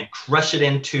 and crush it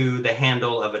into the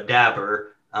handle of a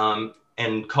dabber,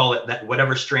 and call it that,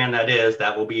 whatever strand that is,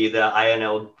 that will be the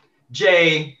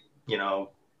INLJ,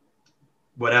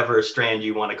 whatever strand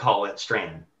you want to call it,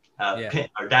 strand, pin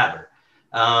or dabber.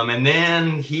 And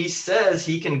then he says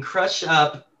he can crush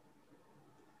up,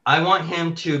 I want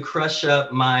him to crush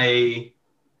up my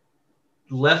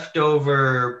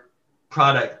leftover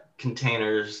product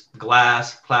containers,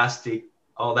 glass, plastic,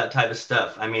 all that type of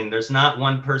stuff. I mean, there's not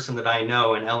one person that I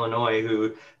know in Illinois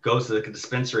who goes to the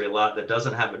dispensary a lot that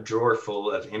doesn't have a drawer full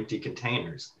of empty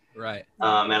containers. Right.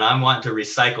 And I want to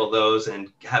recycle those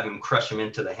and have him crush them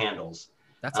into the handles.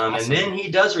 That's awesome. And then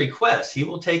he does request. He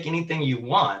will take anything you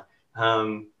want.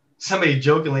 Somebody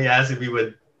jokingly asked if he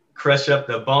would crush up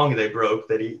the bong they broke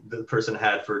that the person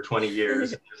had for 20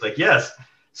 years. He was like, yes.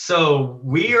 So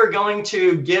we are going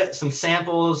to get some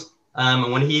samples.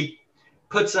 When he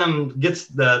gets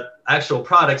the actual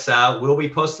products out, we'll be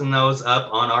posting those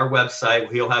up on our website.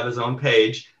 He'll have his own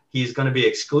page. He's going to be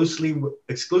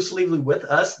exclusively with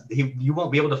us. You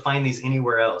won't be able to find these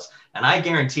anywhere else. And I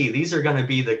guarantee these are going to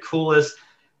be the coolest,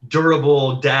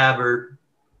 durable dabber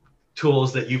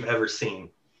tools that you've ever seen.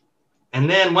 And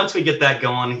then once we get that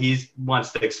going, he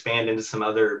wants to expand into some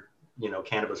other,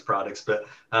 cannabis products. But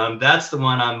that's the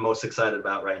one I'm most excited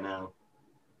about right now.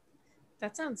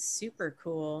 That sounds super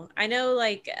cool. I know,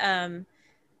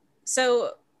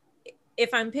 so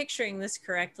if I'm picturing this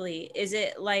correctly, is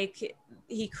it like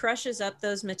he crushes up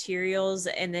those materials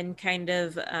and then kind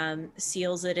of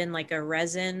seals it in like a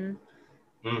resin?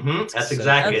 Mm-hmm. That's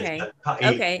exactly it.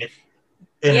 Okay.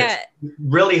 It's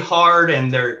really hard,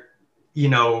 and they're, they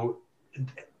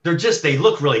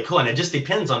look really cool, and it just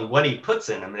depends on what he puts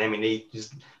in them. I mean, he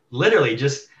just literally I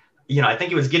think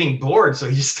he was getting bored, so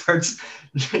he just starts,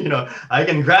 I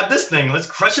can grab this thing, let's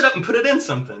crush it up and put it in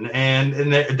something. And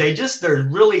they're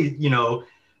really,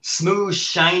 smooth,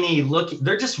 shiny looking.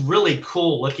 They're just really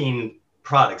cool looking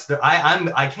products.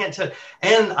 I can't tell.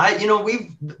 And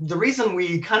the reason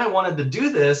we kind of wanted to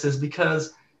do this is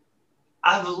because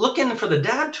I'm looking for the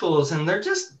dab tools, and they're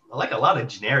just like a lot of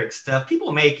generic stuff.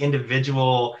 People make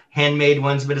individual handmade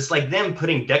ones, but it's like them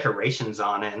putting decorations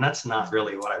on it, and that's not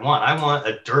really what I want. I want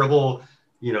a durable,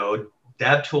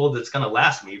 dab tool that's going to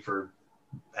last me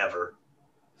forever.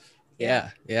 Yeah.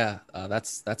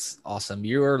 That's awesome.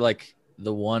 You are like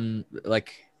the one,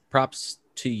 like, props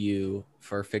to you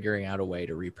for figuring out a way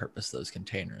to repurpose those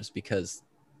containers, because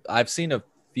I've seen a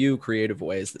few creative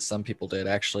ways that some people did.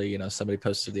 Actually, somebody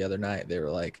posted the other night, they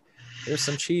were like, there's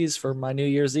some cheese for my New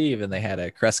Year's Eve, and they had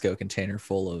a Cresco container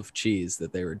full of cheese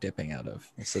that they were dipping out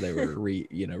of. So they were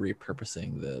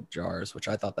repurposing the jars, which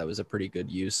I thought that was a pretty good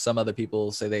use. Some other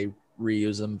people say they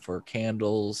reuse them for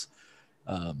candles,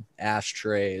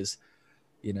 ashtrays.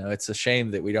 It's a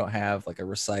shame that we don't have like a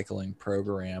recycling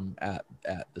program at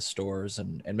the stores,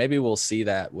 and maybe we'll see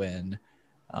that when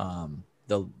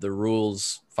the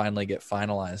rules finally get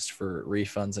finalized for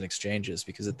refunds and exchanges,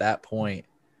 because at that point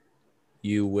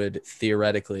you would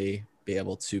theoretically be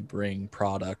able to bring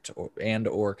product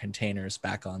or containers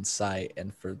back on site.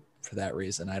 And for that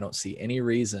reason, I don't see any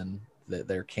reason that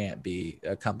there can't be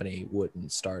a company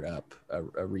wouldn't start up a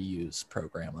reuse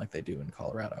program like they do in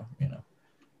Colorado.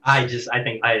 I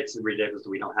think it's ridiculous that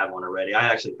we don't have one already. I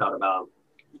actually thought about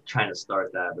trying to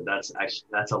start that, but that's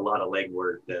a lot of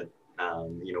legwork that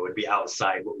would be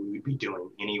outside what we would be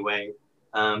doing anyway.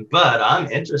 But I'm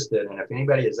interested, and if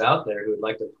anybody is out there who would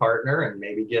like to partner and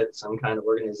maybe get some kind of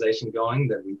organization going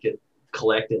that we could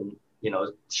collect in,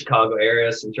 Chicago area,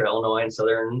 Central Illinois and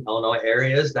Southern Illinois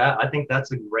areas, I think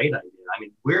that's a great idea. I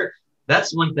mean,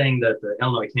 that's one thing that the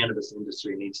Illinois cannabis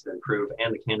industry needs to improve,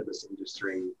 and the cannabis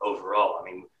industry overall. I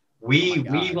mean,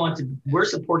 we're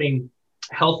supporting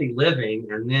healthy living,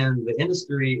 and then the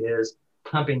industry is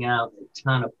pumping out a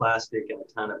ton of plastic and a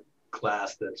ton of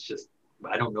glass that's just,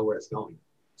 I don't know where it's going.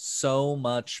 So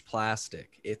much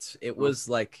plastic. It was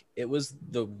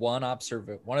the one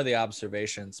of the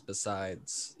observations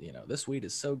besides, this weed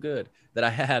is so good, that I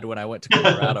had when I went to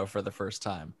Colorado for the first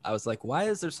time. I was like, why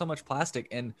is there so much plastic?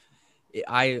 And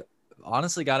I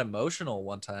honestly got emotional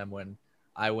one time when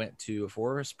I went to a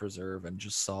forest preserve and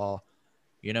just saw,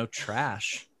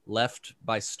 trash left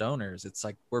by stoners. It's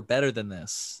like, we're better than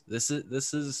this.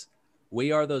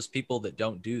 We are those people that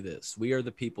don't do this. We are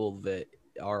the people that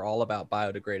are all about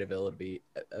biodegradability,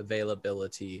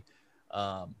 availability.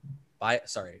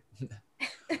 Sorry.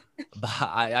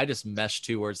 I just meshed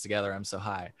two words together. I'm so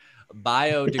high.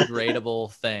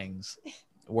 Biodegradable things.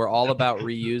 We're all about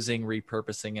reusing,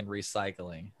 repurposing, and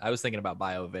recycling. I was thinking about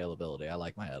bioavailability. I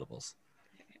like my edibles.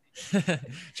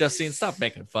 Justine, stop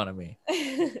making fun of me.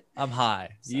 I'm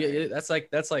high. That's like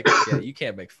yeah, you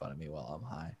can't make fun of me while I'm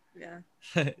high. Yeah.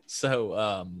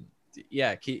 So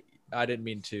yeah, I didn't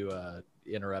mean to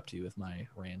interrupt you with my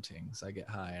rantings. I get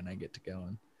high and I get to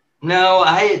going. No,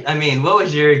 I mean, what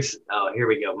was your? Oh, here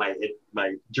we go.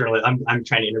 My journalist. I'm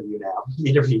trying to interview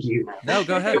you now. No,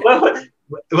 go ahead.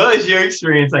 What was your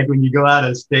experience like when you go out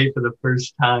of state for the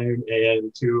first time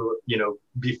and to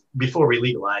before we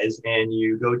legalize and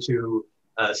you go to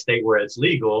a state where it's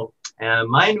legal? And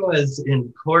mine was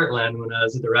in Portland when I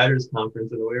was at the writers'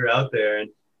 conference and we were out there, and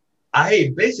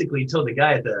I basically told the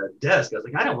guy at the desk, I was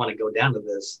like, I don't want to go down to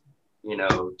this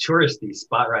touristy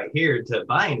spot right here to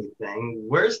buy anything.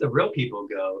 Where's the real people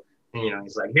go? And,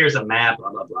 he's like, here's a map,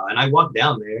 blah, blah, blah. And I walk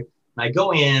down there and I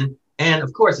go in, and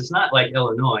of course, it's not like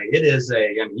Illinois. It is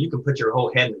you can put your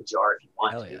whole head in a jar if you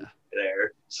want to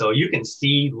there. So you can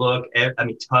see, look,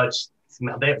 touch,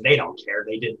 smell. They don't care.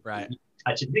 They didn't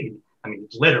touch it.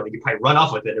 Literally, you probably run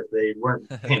off with it if they weren't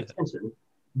paying attention.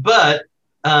 But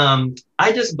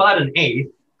I just bought an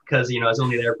eighth because, I was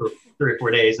only there for 3 or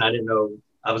 4 days and I didn't know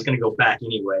I was going to go back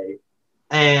anyway.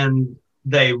 And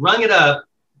they rung it up,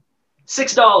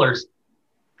 $6.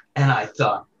 And I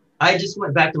thought, I just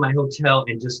went back to my hotel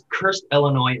and just cursed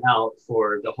Illinois out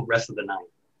for the whole rest of the night.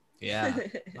 Yeah.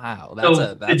 Wow.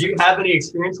 Did you have any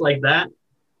experience like that?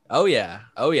 Oh yeah.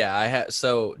 I had.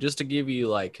 So just to give you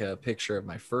like a picture of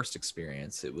my first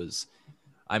experience,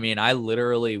 I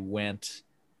literally went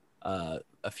a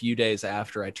few days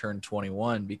after I turned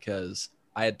 21 because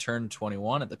I had turned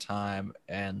 21 at the time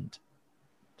and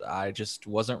I just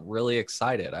wasn't really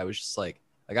excited. I was just like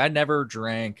I never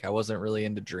drank. I wasn't really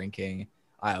into drinking.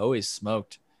 I always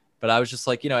smoked, but I was just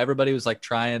like, everybody was like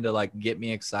trying to like get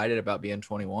me excited about being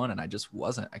 21 and I just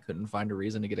wasn't. I couldn't find a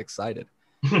reason to get excited.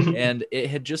 And it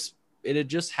had just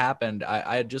happened.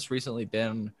 I had just recently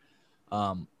been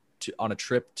on a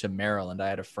trip to Maryland. I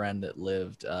had a friend that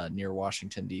lived near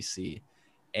Washington, D.C.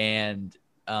 And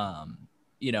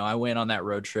I went on that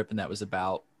road trip and that was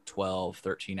about 12,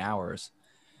 13 hours.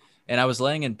 And I was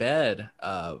laying in bed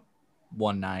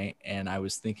one night and I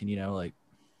was thinking,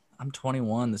 I'm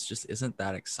 21. This just isn't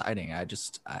that exciting. I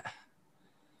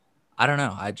don't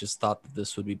know. I just thought that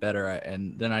this would be better.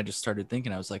 And then I just started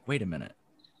thinking, I was like, wait a minute.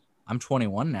 I'm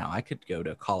 21 now. I could go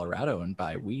to Colorado and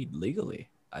buy weed legally.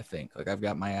 I think like I've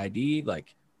got my ID.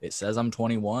 Like it says I'm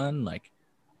 21. Like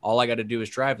all I got to do is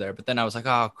drive there. But then I was like,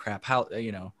 oh crap. How,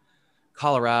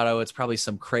 Colorado, it's probably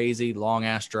some crazy long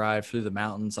ass drive through the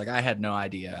mountains. Like I had no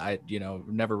idea. I,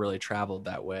 never really traveled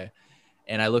that way.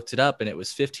 And I looked it up and it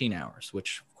was 15 hours,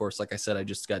 which of course, like I said, I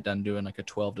just got done doing like a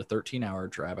 12 to 13 hour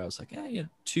drive. I was like,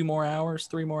 2 more hours,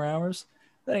 3 more hours.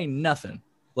 That ain't nothing.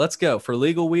 Let's go for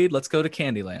legal weed. Let's go to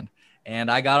Candyland.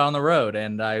 And I got on the road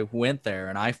and I went there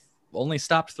and I only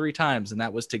stopped 3 times. And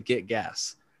that was to get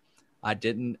gas. I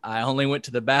only went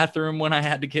to the bathroom when I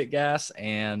had to get gas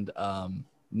and,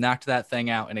 knocked that thing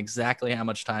out in exactly how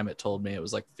much time it told me. It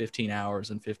was like 15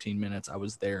 hours and 15 minutes. I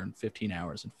was there in 15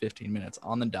 hours and 15 minutes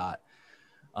on the dot.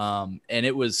 And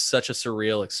it was such a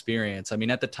surreal experience.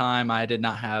 At the time I did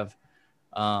not have,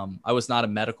 I was not a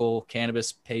medical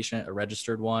cannabis patient, a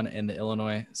registered one in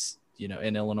Illinois.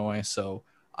 So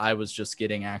I was just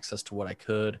getting access to what I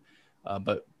could.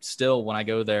 But still, when I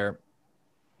go there,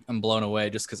 I'm blown away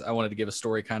just because I wanted to give a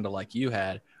story kind of like you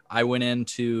had. I went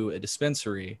into a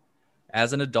dispensary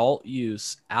as an adult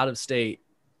use, out of state,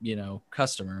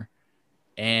 customer,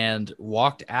 and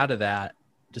walked out of that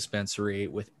dispensary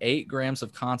with 8 grams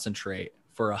of concentrate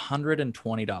for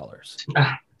 $120.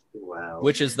 Wow.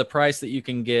 Which is the price that you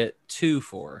can get 2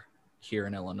 for here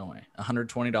in Illinois.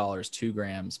 $120, 2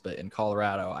 grams, but in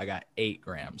Colorado, I got 8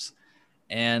 grams.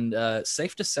 And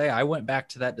safe to say, I went back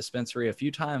to that dispensary a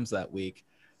few times that week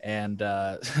and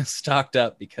stocked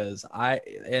up because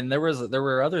there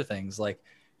were other things like,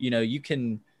 you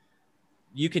can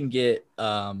get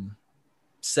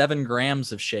 7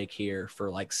 grams of shake here for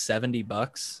like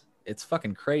 $70. It's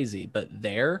fucking crazy. But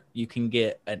there you can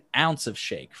get an ounce of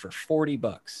shake for $40,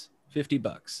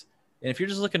 $50. And if you're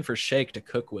just looking for shake to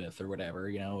cook with or whatever,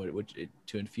 you know,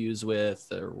 to infuse with,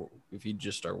 or if you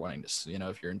just are wanting to, you know,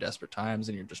 if you're in desperate times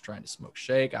and you're just trying to smoke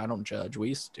shake, I don't judge. We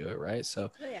used to do it, right?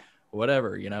 So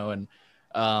whatever, you know, and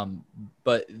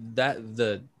but that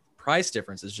the price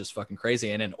difference is just fucking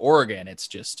crazy. And in Oregon, it's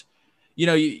just, you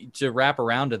know, to wrap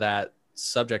around to that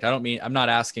subject, I'm not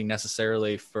asking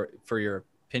necessarily for your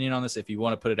opinion on this. If you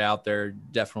want to put it out there,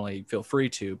 definitely feel free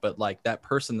to. But like that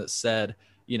person that said,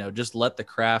 you know, just let the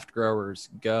craft growers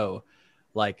go,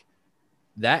 like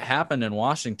that happened in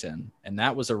Washington, and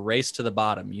that was a race to the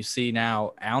bottom. You see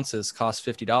now ounces cost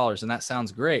 $50, and that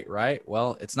sounds great, right?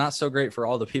 Well, it's not so great for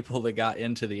all the people that got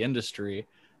into the industry,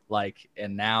 like,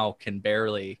 and now can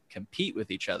barely compete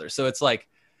with each other. So it's like,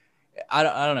 I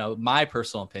don't know, my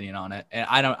personal opinion on it. And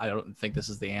I don't think this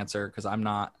is the answer, because I'm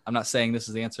not saying this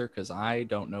is the answer, because I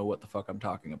don't know what the fuck I'm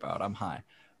talking about. I'm high.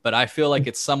 But I feel like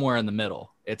it's somewhere in the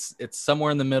middle. It's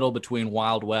somewhere in the middle between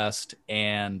Wild West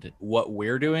and what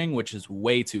we're doing, which is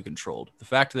way too controlled. The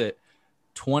fact that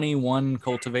 21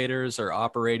 cultivators are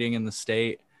operating in the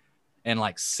state, and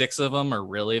like 6 of them are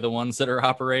really the ones that are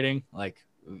operating, like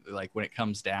when it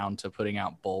comes down to putting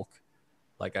out bulk,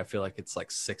 like I feel like it's like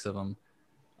 6 of them.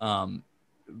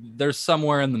 There's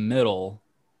somewhere in the middle,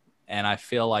 and I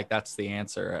feel like that's the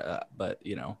answer. But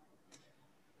you know,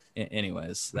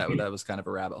 anyways, that was kind of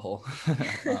a rabbit hole.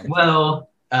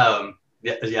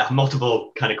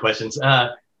 Multiple kind of questions.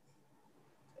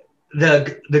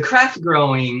 The craft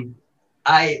growing,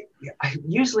 I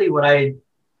usually what I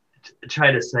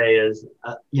try to say is,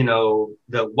 you know,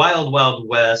 the wild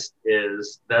west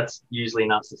that's usually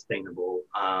not sustainable.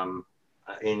 And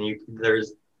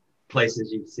there's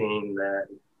places you've seen that,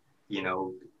 you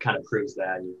know, kind of proves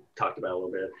that. You talked about a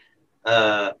little bit.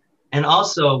 And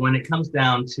also, when it comes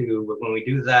down to when we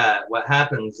do that, what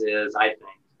happens is, I think,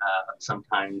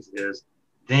 sometimes is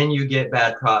then you get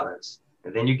bad products,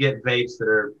 and then you get vapes that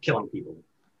are killing people,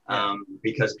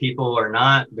 because people are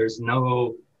not, there's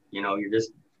no, you know,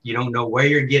 you don't know where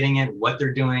you're getting it, what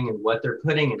they're doing, and what they're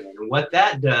putting in it. And what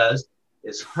that does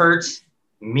is hurts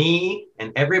me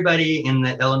and everybody in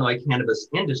the Illinois cannabis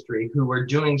industry who are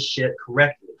doing shit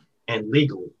correctly and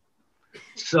legally.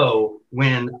 So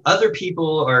when other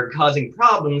people are causing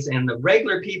problems, and the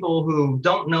regular people who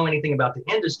don't know anything about the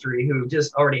industry, who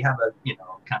just already have a, you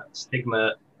know, kind of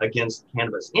stigma against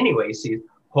cannabis anyway, see,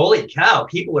 holy cow,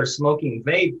 people are smoking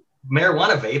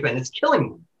marijuana vape, and it's killing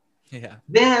them. Yeah.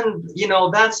 Then, you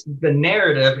know, that's the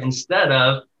narrative, instead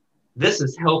of this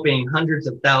is helping hundreds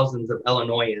of thousands of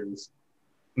Illinoisans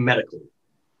medically.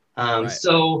 Right.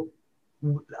 So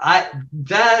I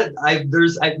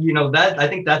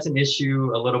think that's an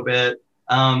issue a little bit.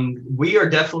 We are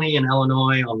definitely in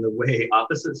Illinois on the way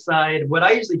opposite side. What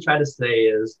I usually try to say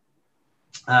is,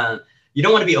 you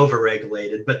don't want to be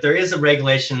overregulated, but there is a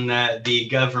regulation that the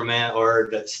government or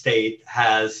the state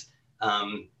has,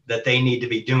 that they need to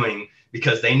be doing,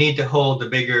 because they need to hold the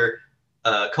bigger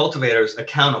cultivators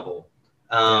accountable.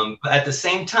 But at the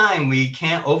same time, we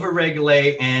can't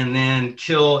overregulate and then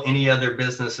kill any other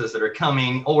businesses that are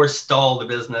coming, or stall the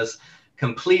business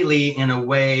completely in a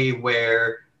way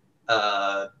where,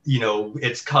 you know,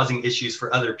 it's causing issues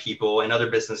for other people and other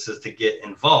businesses to get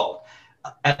involved.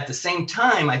 At the same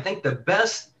time, I think the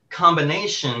best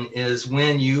combination is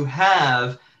when you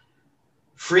have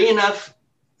free enough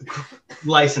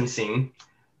licensing,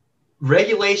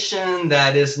 regulation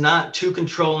that is not too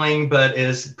controlling, but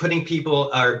is putting people,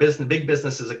 our big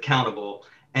businesses, accountable.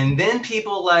 And then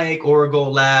people like Origo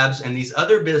Labs and these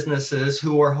other businesses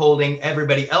who are holding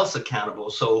everybody else accountable.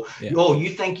 So, oh, you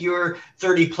think you're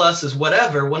 30 plus is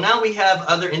whatever. Well, now we have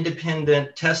other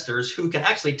independent testers who can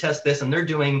actually test this, and they're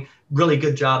doing really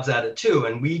good jobs at it too.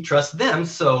 And we trust them.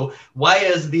 So why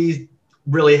is these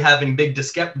really having big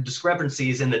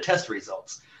discrepancies in the test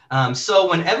results? So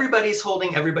when everybody's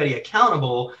holding everybody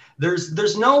accountable,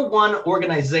 there's no one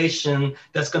organization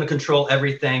that's going to control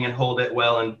everything and hold it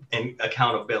well and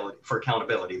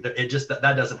accountability. It just that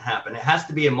doesn't happen. It has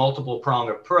to be a multiple prong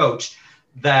approach,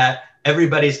 that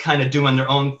everybody's kind of doing their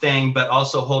own thing, but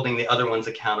also holding the other ones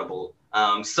accountable.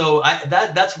 So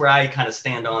that's where I kind of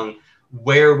stand on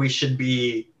where we should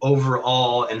be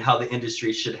overall, and how the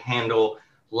industry should handle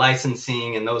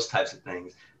licensing and those types of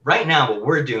things. Right now, what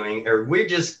we're doing, or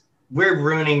we're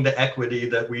ruining the equity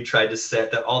that we tried to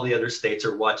set, that all the other states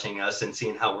are watching us and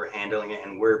seeing how we're handling it,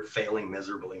 and we're failing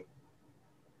miserably.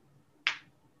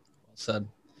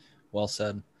 Well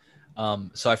said.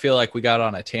 So I feel like we got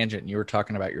on a tangent, and you were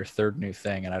talking about your third new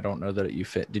thing, and I don't know that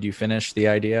did you finish the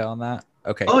idea on that?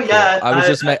 Okay. Oh, yeah.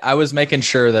 Cool. I was making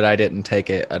sure that I didn't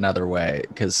take it another way,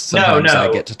 because sometimes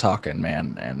I get to talking,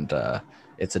 man, and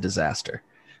it's a disaster.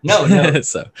 No.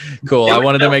 So cool. I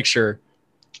wanted to make sure.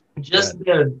 Just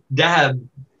the dab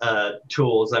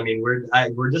tools. I mean,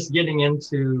 we're just getting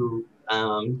into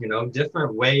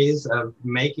different ways of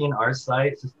making our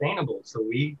site sustainable. So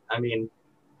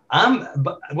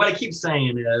but what I keep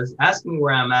saying is, ask me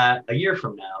where I'm at a year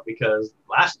from now, because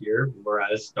last year, where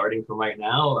I was starting from right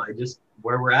now,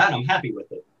 where we're at, I'm happy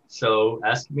with it. So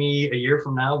ask me a year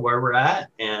from now where we're at,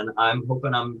 and I'm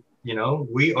hoping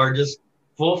we are just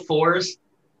full force,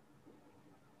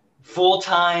 full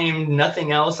time,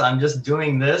 nothing else. I'm just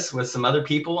doing this with some other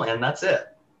people, and that's it.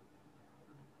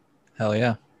 Hell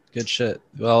yeah. Good shit.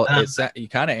 Well, you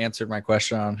kind of answered my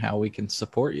question on how we can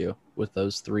support you with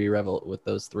those three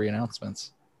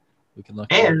announcements. We can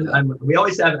look. And we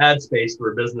always have ad space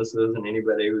for businesses and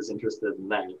anybody who's interested in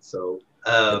that. So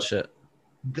good shit.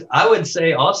 I would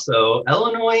say also,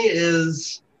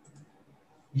 Illinois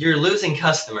you're losing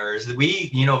customers.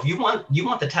 If you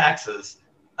want the taxes,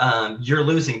 you're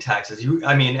losing taxes.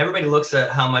 Everybody looks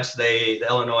at how much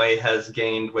Illinois has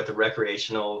gained with the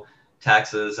recreational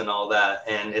taxes and all that,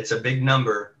 and it's a big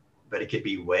number, but it could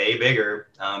be way bigger,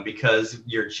 because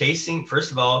you're chasing,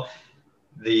 first of all,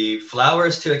 the flour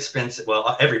is too expensive.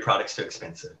 Well, every product's too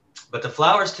expensive, but the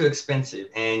flour is too expensive,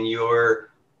 and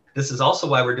this is also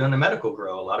why we're doing the medical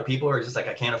grow. A lot of people are just like,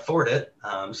 I can't afford it,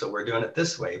 so we're doing it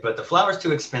this way. But the flour is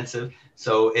too expensive,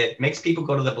 so it makes people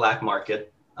go to the black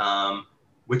market,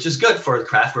 which is good for the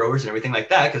craft growers and everything like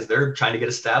that, because they're trying to get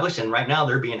established, and right now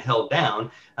they're being held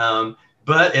down.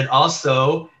 But it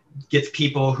also gets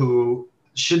people who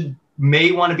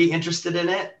may want to be interested in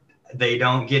it. They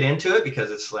don't get into it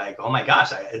because it's like, oh my gosh,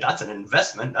 that's an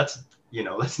investment. That's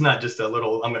not just a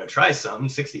little, I'm going to try some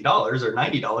 $60 or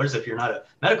 $90 if you're not a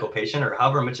medical patient, or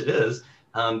however much it is.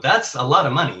 That's a lot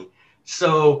of money.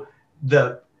 So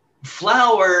the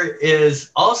flour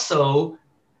is also,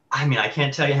 I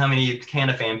can't tell you how many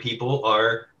Canafan people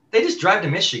they just drive to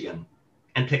Michigan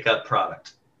and pick up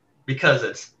product because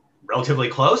it's relatively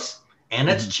close and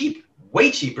it's cheap, way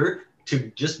cheaper to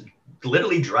just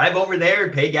literally drive over there,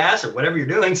 pay gas or whatever you're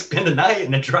doing, spend a night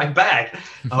and then drive back,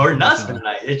 or not spend a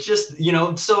night. It's just,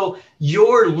 so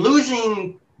you're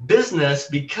losing business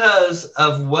because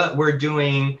of what we're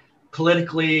doing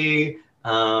politically,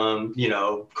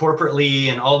 corporately,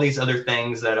 and all these other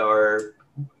things that are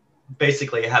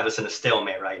basically have us in a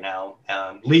stalemate right now.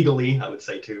 Legally, I would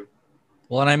say too.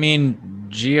 Well, and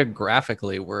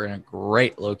geographically, we're in a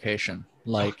great location.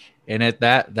 And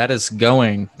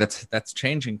that's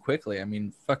changing quickly.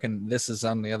 This is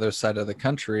on the other side of the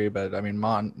country, but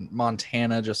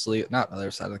Montana not other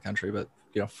side of the country, but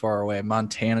far away.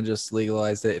 Montana just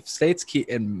legalized it. If states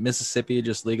and Mississippi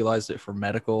just legalized it for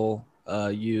medical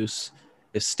use,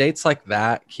 if states like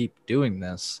that keep doing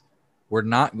this, we're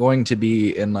not going to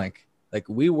be in like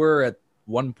we were at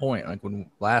one point,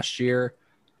 when last year.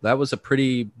 That was a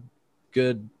pretty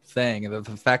good thing. And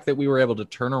the fact that we were able to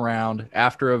turn around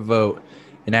after a vote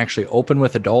and actually open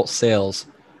with adult sales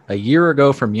a year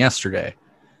ago from yesterday,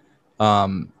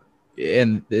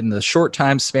 in the short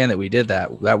time span that we did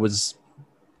that was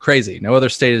crazy. No other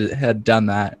state had done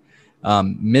that.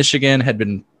 Michigan had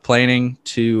been planning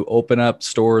to open up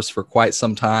stores for quite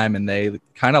some time, and they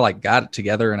kind of got it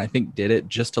together, and I think did it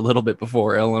just a little bit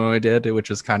before Illinois did, which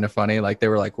was kind of funny. They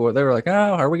were like, oh,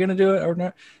 are we going to do it or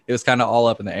not? It was kind of all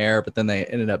up in the air, but then they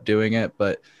ended up doing it.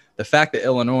 But the fact that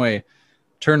Illinois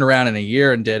turned around in a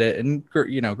year and did it, and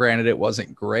granted it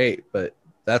wasn't great, but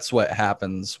that's what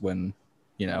happens when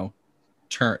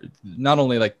not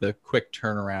only the quick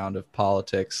turnaround of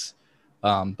politics,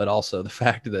 but also the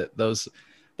fact that those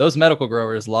medical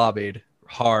growers lobbied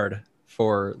hard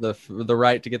for the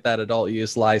right to get that adult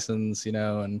use license,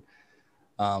 and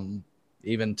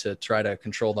even to try to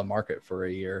control the market for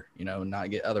a year,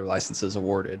 not get other licenses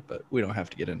awarded. But we don't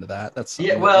have to get into that. That's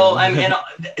it was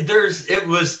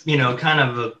kind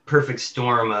of a perfect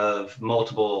storm of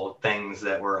multiple things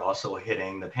that were also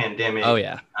hitting the pandemic. Oh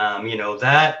yeah.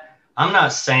 That I'm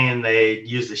not saying they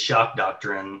use the shock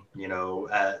doctrine,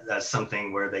 as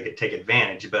something where they could take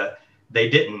advantage, but they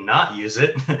didn't not use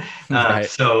it. Right.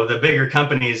 So the bigger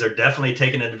companies are definitely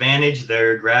taking advantage.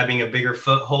 They're grabbing a bigger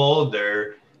foothold.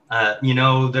 They're,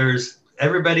 there's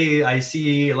everybody, I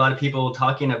see a lot of people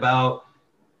talking about,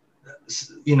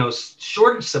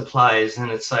 shortage supplies.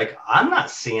 And it's like, I'm not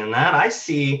seeing that. I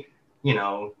see,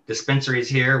 dispensaries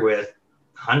here with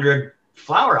 100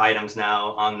 flower items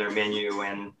now on their menu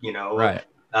and, right.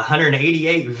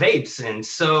 188 vapes. And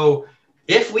so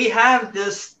if we have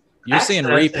this, you're seeing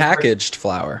repackaged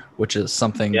flour, which is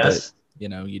something yes.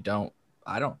 that,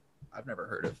 I've never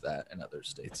heard of that in other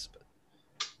states, but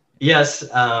yes,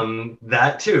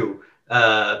 that too.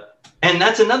 And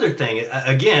that's another thing.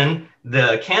 Again,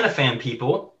 the CannaFam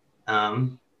people,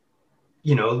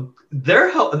 you know,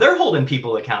 they're holding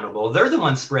people accountable. They're the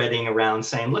ones spreading around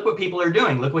saying, look what people are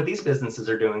doing. Look what these businesses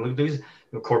are doing. Look what these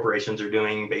corporations are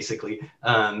doing, basically.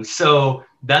 So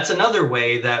that's another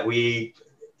way that we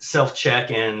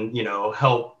self-check and, you know,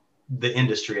 help the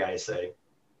industry, I say.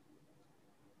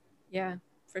 Yeah,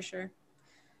 for sure.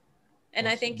 And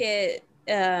awesome. I think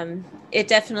it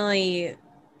definitely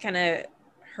kind of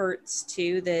hurts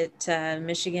too that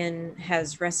Michigan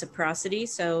has reciprocity,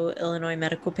 so Illinois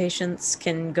medical patients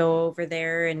can go over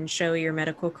there and show your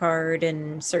medical card,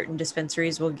 and certain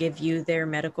dispensaries will give you their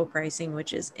medical pricing,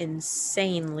 which is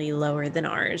insanely lower than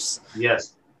ours.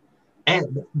 Yes,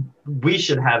 and we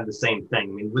should have the same thing.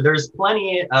 I mean, there's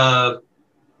plenty of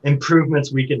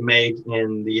improvements we could make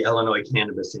in the Illinois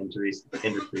cannabis industry.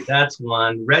 That's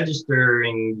one.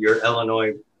 Registering your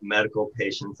Illinois medical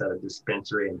patients at a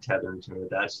dispensary and tethering to it,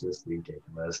 that's just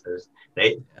ridiculous.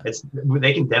 They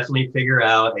can definitely figure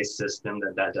out a system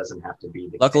that doesn't have to be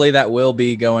the Luckily case. That will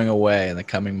be going away in the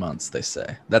coming months, they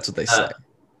say. That's what they say.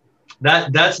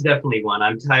 That's definitely one.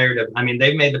 I'm tired of, I mean,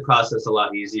 they've made the process a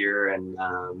lot easier, and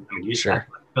I mean, you should have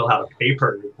to fill out a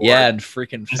paper report. Yeah, and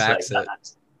freaking fax like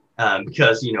it.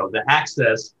 Because, you know, the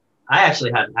access, I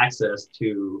actually had access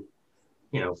to,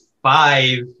 you know,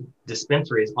 5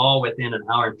 dispensaries all within an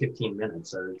hour and 15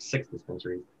 minutes, or 6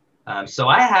 dispensaries. So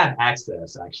I have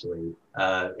access actually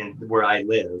in where I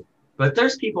live, but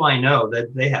there's people I know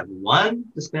that they have one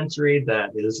dispensary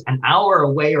that is an hour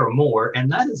away or more,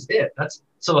 and that is it.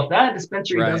 So if that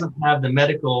dispensary doesn't have the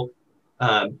medical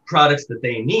products that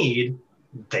they need,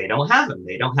 they don't have them.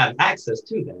 They don't have access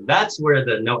to them. That's where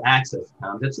the no access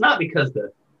comes. It's not because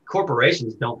the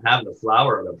corporations don't have the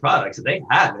flower or the products. They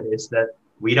have it. It's that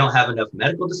we don't have enough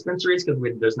medical dispensaries because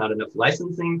there's not enough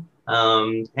licensing.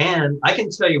 And I can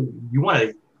tell you, you want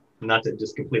to, not to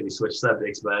just completely switch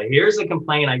subjects, but here's a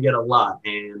complaint I get a lot,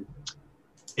 and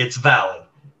it's valid,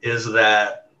 is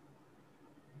that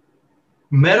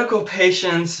medical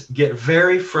patients get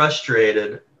very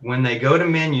frustrated when they go to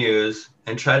menus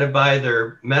and try to buy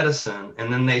their medicine,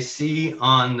 and then they see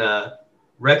on the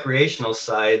recreational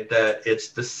side that it's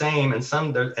the same, and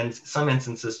in some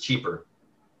instances cheaper,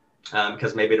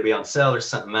 because maybe it'll be on sale or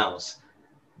something else.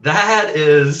 That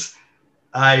is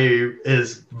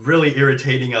really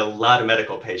irritating a lot of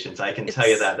medical patients. I can tell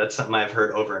you that. That's something I've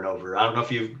heard over and over. I don't know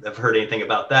if you've heard anything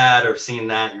about that or seen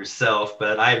that yourself,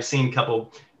 but I've seen a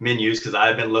couple menus because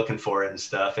I've been looking for it and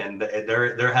stuff. And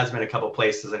there has been a couple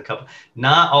places and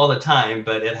not all the time,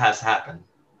 but it has happened.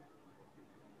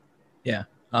 Yeah.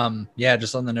 Yeah.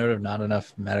 Just on the note of not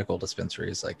enough medical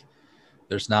dispensaries, like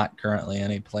there's not currently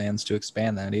any plans to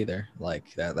expand that either. Like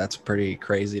that's pretty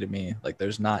crazy to me. Like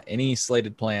there's not any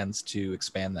slated plans to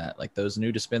expand that. Like those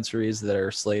new dispensaries that are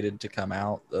slated to come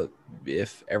out,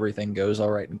 if everything goes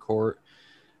all right in court,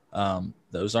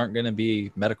 those aren't going to be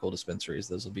medical dispensaries.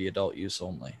 Those will be adult use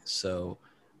only. So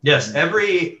yes,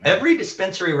 every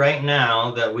dispensary right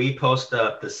now that we post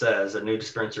up that says a new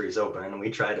dispensary is open, and we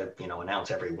try to, you know, announce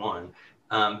every one.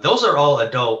 Those are all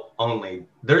adult only.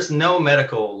 There's no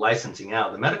medical licensing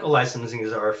out. The medical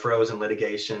licensings are frozen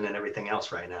litigation and everything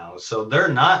else right now. So they're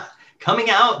not coming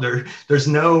out. There's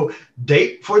no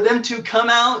date for them to come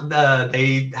out.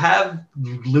 They have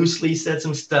loosely said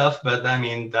some stuff, but I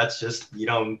mean, that's just,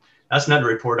 that's not to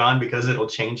report on because it'll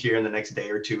change here in the next day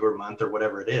or 2 or month or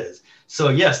whatever it is. So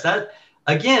yes, that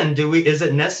again, is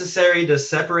it necessary to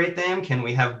separate them? Can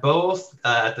we have both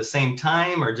at the same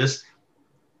time, or just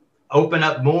open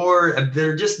up more?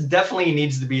 There just definitely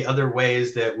needs to be other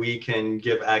ways that we can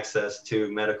give access to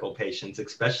medical patients,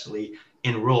 especially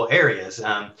in rural areas.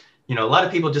 A lot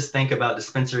of people just think about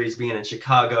dispensaries being in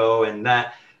Chicago, and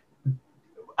that.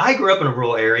 I grew up in a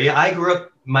rural area. I grew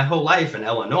up my whole life in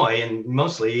Illinois, and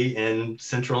mostly in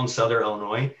central and southern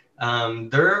Illinois.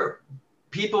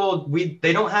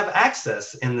 They don't have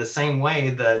access in the same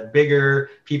way that bigger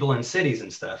people in cities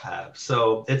and stuff have.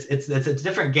 So it's a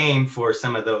different game for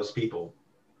some of those people.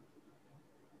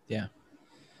 Yeah.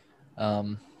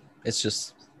 It's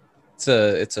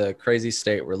a crazy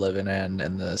state we're living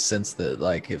in the sense that,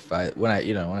 like, when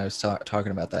I was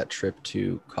talking about that trip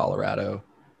to Colorado,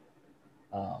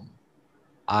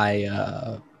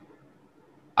 I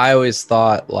always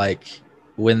thought, like,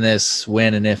 when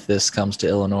and if this comes to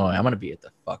Illinois, I'm going to be at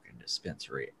the fucking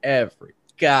dispensary every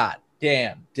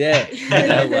goddamn day.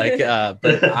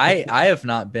 But I have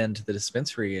not been to the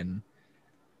dispensary, and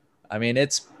I mean,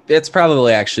 it's it's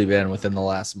probably actually been within the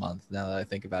last month now that I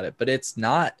think about it, but it's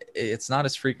not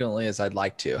as frequently as I'd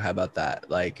like to. How about that?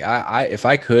 Like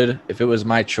if it was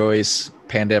my choice,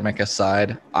 pandemic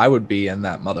aside, I would be in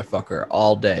that motherfucker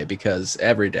all day, because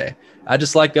every day I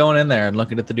just like going in there and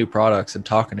looking at the new products and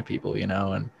talking to people,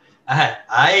 and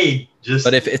I just,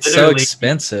 but if it's so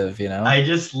expensive, I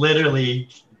just literally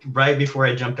right before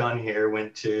I jumped on here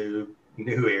went to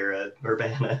New Era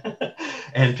Urbana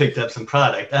and picked up some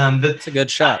product. That's a good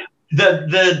shot.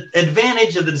 The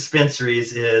advantage of the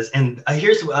dispensaries is, and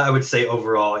here's what I would say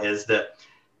overall, is that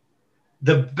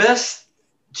the best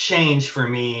change for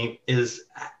me is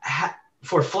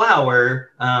for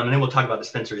flower, and then we'll talk about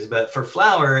dispensaries, but for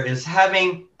flower is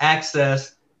having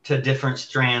access to different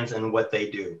strands and what they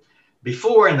do.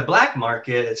 Before, in the black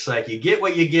market, it's like you get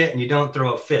what you get and you don't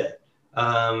throw a fit.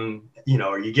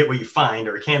 Or you get what you find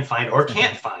or can find or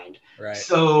can't find. Right.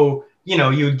 So,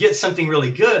 you would get something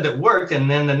really good that worked. And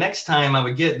then the next time I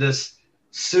would get this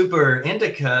super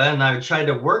indica and I would try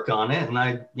to work on it, and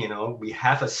I'd, be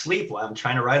half asleep while I'm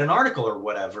trying to write an article or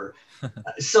whatever.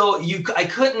 So I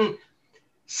couldn't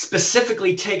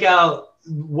specifically take out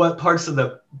what parts of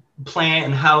the plant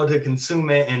and how to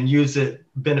consume it and use it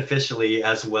beneficially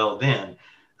as well then.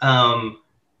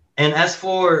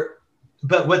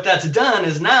 But what that's done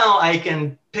is now I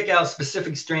can pick out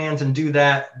specific strands and do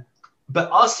that.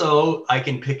 But also I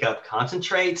can pick up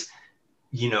concentrates,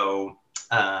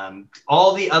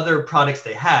 all the other products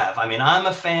they have. I mean, I'm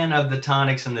a fan of the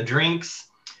tonics and the drinks.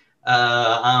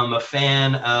 I'm a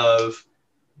fan of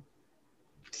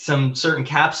some certain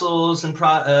capsules and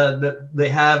that they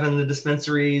have in the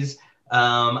dispensaries.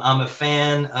 I'm a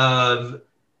fan of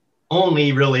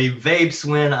only really vapes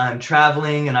when I'm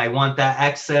traveling and I want that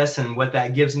access and what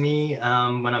that gives me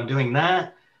when I'm doing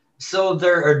that. So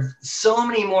there are so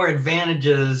many more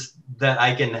advantages that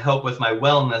I can help with my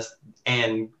wellness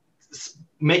and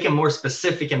make it more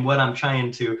specific in what I'm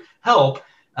trying to help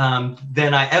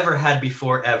than I ever had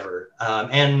before, ever.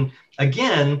 And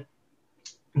again,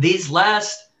 this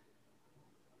last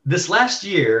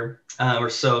year or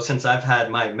so, since I've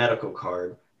had my medical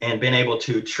card and been able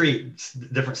to treat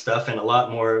different stuff in a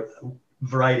lot more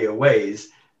variety of ways,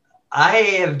 I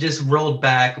have just rolled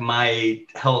back my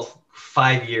health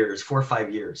 4 or 5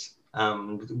 years.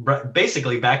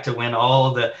 Basically back to when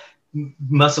all the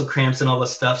muscle cramps and all the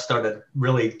stuff started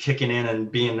really kicking in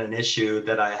and being an issue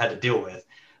that I had to deal with.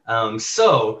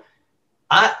 So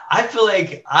I feel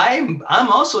like I'm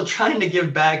also trying to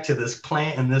give back to this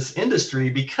plant and this industry,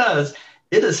 because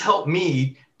it has helped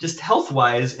me just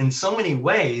health-wise in so many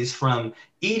ways, from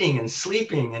eating and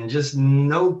sleeping and just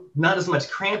not as much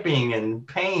cramping and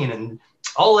pain and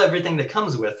everything that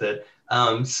comes with it.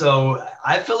 So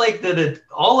I feel like that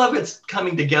all of it's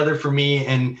coming together for me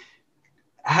and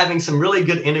having some really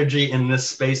good energy in this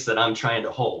space that I'm trying to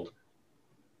hold.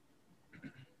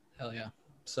 Hell yeah.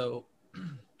 So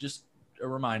just a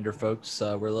reminder, folks,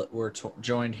 we're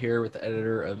joined here with the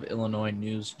editor of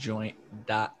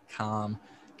IllinoisNewsJoint.com.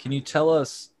 Can you tell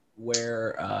us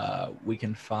where we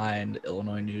can find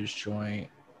Illinois News Joint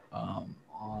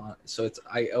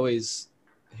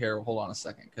here, hold on a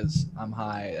second, because I'm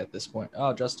high at this point.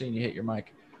 Oh, Justine, you hit your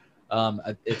mic.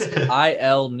 It's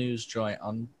IL News Joint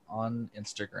on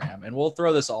Instagram, and we'll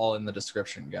throw this all in the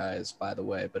description, guys, by the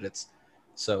way. But it's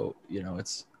IL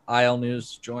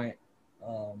News Joint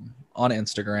on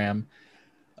Instagram,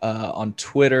 on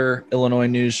Twitter, Illinois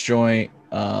News Joint,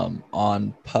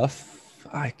 on Puff.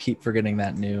 I keep forgetting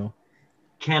that new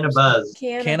Cannabuzz.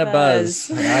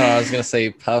 Cannabuzz. I was gonna say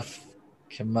Puff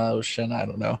Commotion. I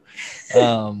don't know.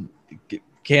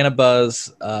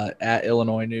 Cannabuzz at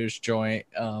Illinois News Joint.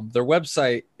 Their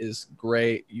website is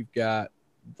great. You've got,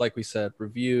 like we said,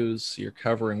 reviews. You're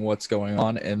covering what's going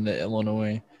on in the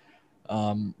Illinois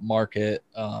market.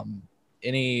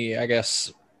 Any, I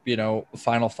guess,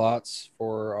 final thoughts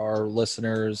for our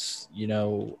listeners,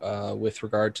 with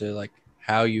regard to like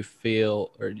how you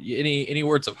feel, or any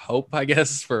words of hope, I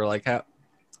guess, for like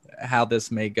how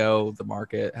this may go, the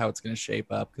market, how it's going to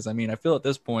shape up? Because I mean, I feel at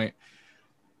this point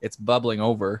it's bubbling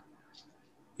over.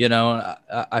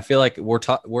 I feel like we're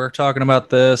talking about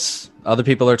this. Other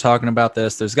people are talking about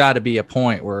this. There's got to be a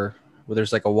point where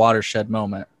there's like a watershed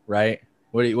moment, right?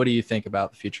 What do you think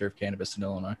about the future of cannabis in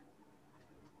Illinois?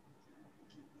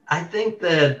 I think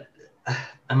that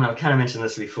I've kind of mentioned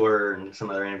this before in some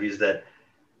other interviews, that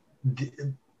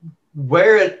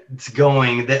where it's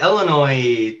going, the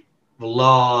Illinois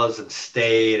laws and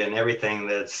state and everything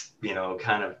that's,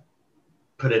 kind of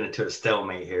put it into a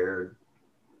stalemate here,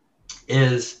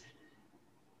 is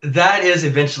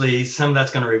eventually some of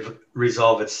that's going to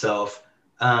resolve itself.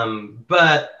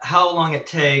 But how long it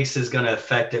takes is going to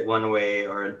affect it one way,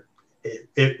 or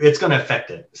it's going to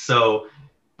affect it. So,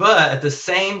 but at the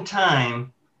same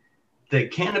time, the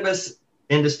cannabis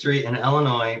industry in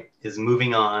Illinois is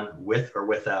moving on with or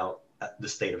without the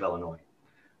state of Illinois.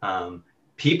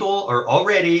 People are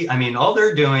already, I mean, all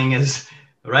they're doing is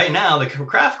right now, the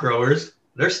craft growers,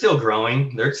 they're still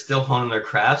growing. They're still honing their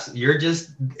crafts.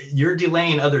 You're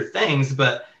delaying other things,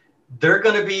 but they're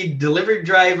going to be delivery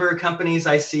driver companies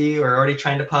I see are already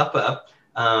trying to pop up.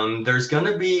 There's going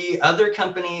to be other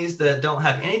companies that don't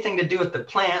have anything to do with the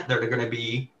plant that are going to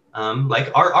be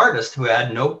like our artist who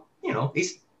had no,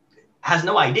 he's has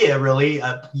no idea really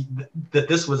that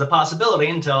this was a possibility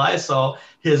until I saw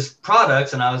his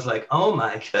products and I was like, oh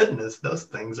my goodness, those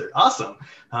things are awesome.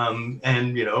 And,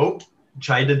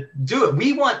 tried to do it.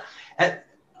 We want at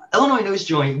Illinois News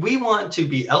Joint, we want to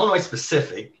be Illinois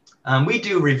specific. We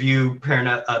do review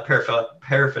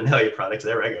paraphernalia products,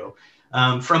 there I go,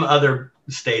 from other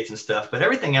states and stuff, but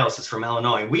everything else is from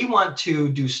Illinois. We want to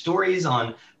do stories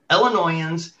on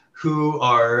Illinoisans who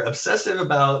are obsessive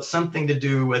about something to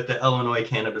do with the Illinois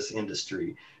cannabis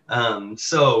industry.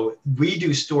 So we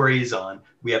do stories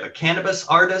we have a cannabis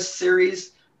artist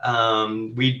series.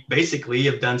 We basically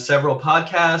have done several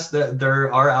podcasts that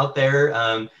there are out there.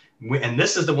 And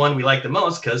this is the one we like the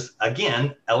most because,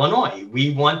 again, Illinois,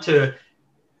 we want to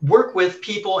work with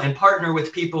people and partner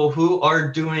with people who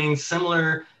are doing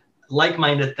similar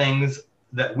like-minded things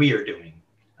that we are doing.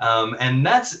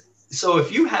 So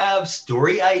if you have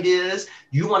story ideas,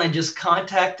 you want to just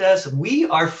contact us, we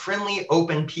are friendly,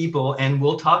 open people, and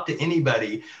we'll talk to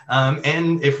anybody.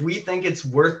 And if we think it's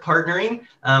worth partnering,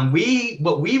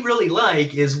 what we really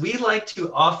like is we like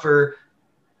to offer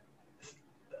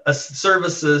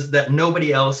services that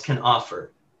nobody else can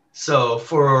offer. So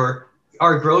for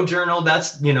our Grow Journal,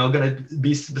 that's going to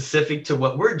be specific to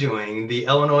what we're doing. The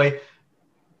Illinois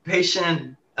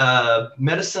Patient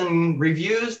Medicine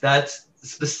Reviews, that's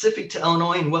specific to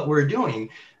Illinois and what we're doing.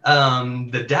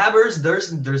 The dabbers,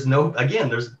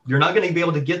 you're not going to be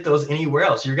able to get those anywhere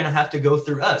else. You're going to have to go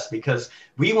through us because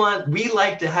we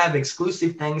like to have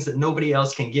exclusive things that nobody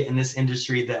else can get in this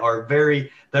industry that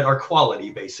are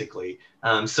quality basically.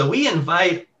 So we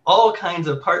invite all kinds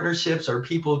of partnerships or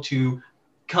people to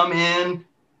come in,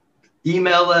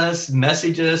 email us,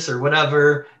 message us or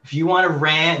whatever. If you want to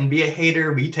rant and be a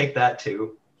hater, we take that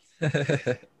too.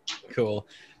 Cool.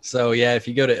 So yeah, if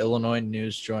you go to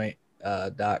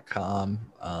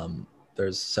IllinoisNewsJoint.com,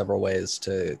 there's several ways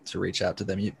to reach out to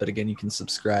them. But again, you can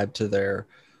subscribe to their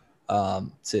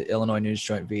to Illinois News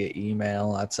Joint via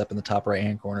email. That's up in the top right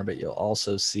hand corner. But you'll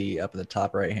also see up in the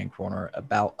top right hand corner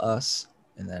about us,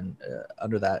 and then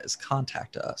under that is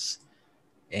contact us.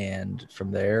 And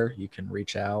from there, you can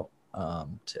reach out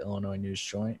to Illinois News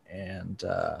Joint and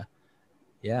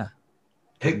get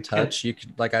in touch. You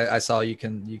can, like I saw, you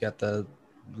got the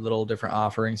little different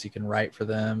offerings. You can write for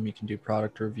them, you can do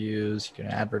product reviews, you can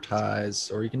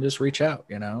advertise, or you can just reach out,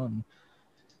 and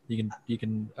you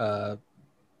can go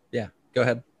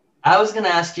ahead. I was going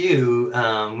to ask you,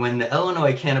 when the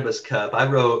Illinois Cannabis Cup, I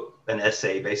wrote an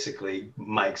essay, basically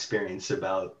my experience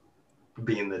about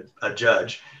being a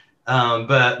judge.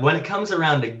 But when it comes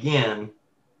around again,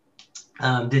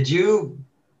 did you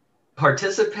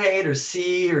participate or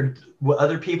see or what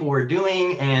other people were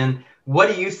doing, and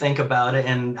what do you think about it,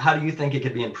 and how do you think it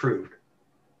could be improved?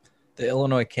 The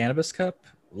Illinois Cannabis Cup,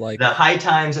 like the High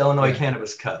Times Illinois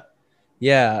Cannabis Cup.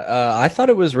 Yeah, I thought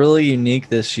it was really unique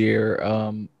this year.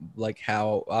 Like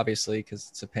how, obviously, because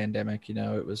it's a pandemic,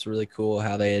 it was really cool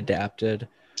how they adapted.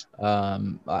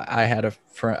 I had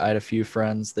a few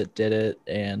friends that did it,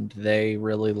 and they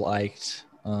really liked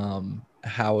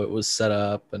how it was set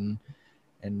up and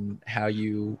how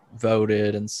you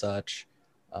voted and such.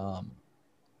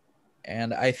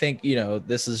 And I think,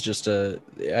 this is I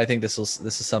think this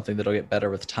is something that'll get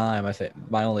better with time. I think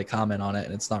my only comment on it,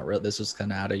 and it's not real, this is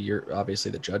kind of out of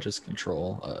obviously the judge's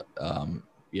control,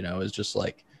 is just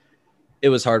like, it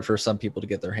was hard for some people to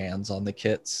get their hands on the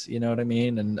kits, you know what I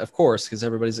mean? And of course, because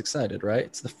everybody's excited, right?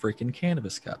 It's the freaking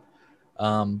Cannabis Cup.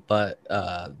 But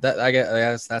that I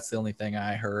guess that's the only thing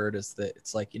I heard, is that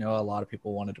it's like, a lot of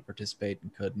people wanted to participate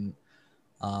and couldn't.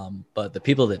 But the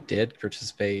people that did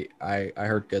participate, I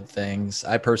heard good things.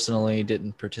 I personally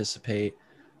didn't participate.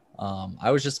 I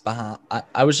was just behind.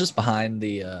 I was just behind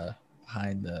the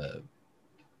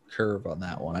curve on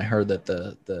that one. I heard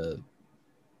that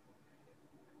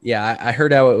I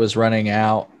heard how it was running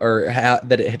out, or how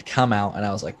that it had come out, and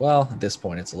I was like, well, at this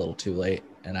point, it's a little too late.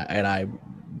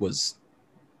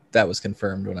 That was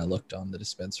confirmed when I looked on the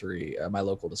dispensary, my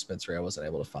local dispensary. I wasn't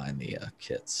able to find the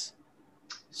kits.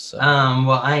 So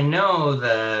Well, I know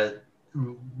that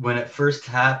when it first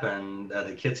happened,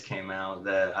 the kits came out,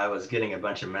 that I was getting a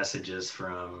bunch of messages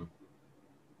from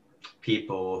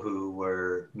people who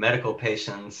were medical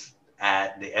patients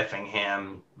at the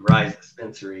Effingham Rise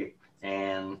Dispensary,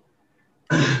 and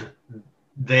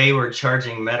they were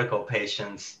charging medical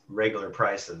patients regular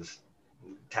prices,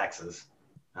 taxes.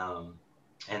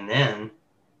 And then,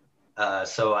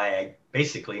 so I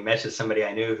basically messaged somebody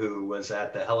I knew who was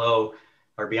at the Hello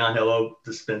or Beyond Hello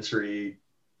dispensary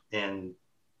in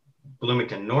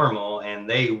Bloomington Normal, and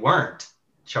they weren't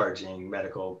charging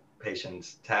medical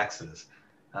patients taxes.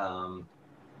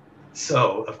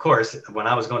 So of course, when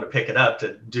I was going to pick it up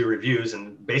to do reviews,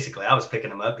 and basically I was picking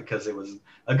them up because it was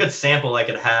a good sample I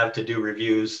could have to do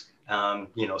reviews,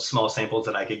 small samples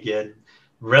that I could get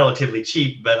relatively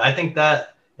cheap. But I think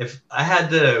that if I had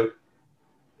to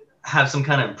have some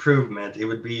kind of improvement, it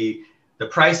would be the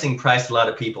pricing priced a lot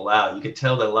of people out. You could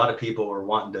tell that a lot of people were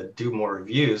wanting to do more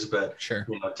reviews, but sure.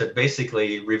 To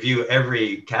basically review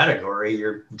every category,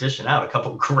 you're dishing out a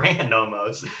couple grand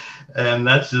almost, and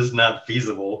that's just not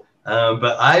feasible.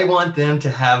 But I want them to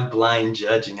have blind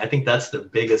judging. I think that's the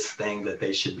biggest thing that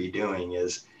they should be doing.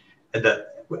 Is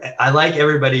that I like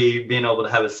everybody being able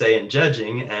to have a say in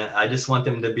judging, and I just want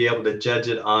them to be able to judge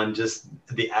it on just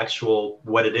the actual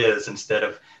what it is instead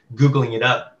of Googling it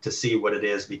up to see what it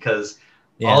is, because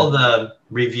all the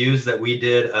reviews that we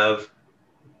did of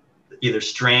either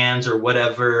strands or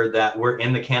whatever that were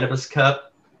in the cannabis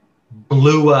cup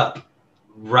blew up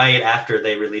right after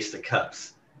they released the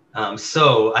cups.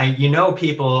 So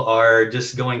people are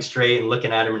just going straight and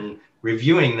looking at them and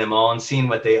reviewing them all and seeing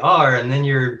what they are. And then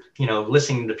you're,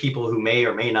 listening to people who may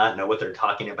or may not know what they're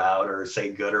talking about or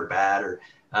say good or bad, or,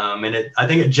 I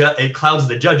think it clouds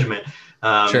the judgment.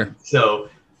 Sure. So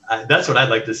that's what I'd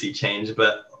like to see change.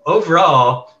 But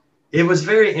overall, it was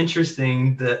very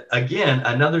interesting that, again,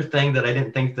 another thing that I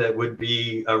didn't think that would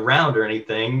be around or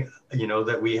anything,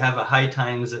 that we have a High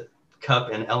Times Cup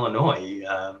in Illinois.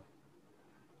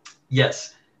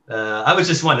 Yes. I was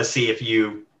just wanting to see if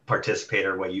you participate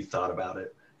or what you thought about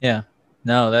it. Yeah.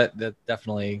 No, that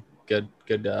definitely good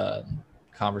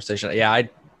conversation. Yeah, I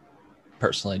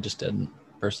personally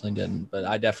didn't, but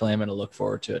I definitely am going to look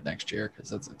forward to it next year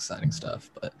because that's exciting stuff.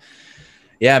 But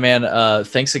yeah, man,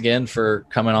 thanks again for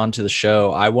coming on to the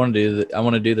show. I want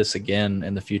to do this again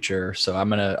in the future. So I'm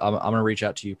going to reach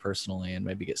out to you personally and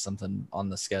maybe get something on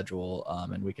the schedule.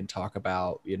 And we can talk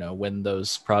about, when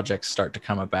those projects start to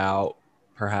come about,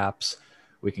 perhaps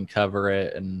we can cover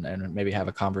it and maybe have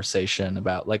a conversation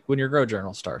about like when your Grow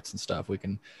Journal starts and stuff. We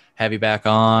can have you back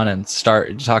on and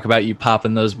talk about you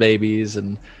popping those babies,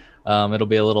 and it'll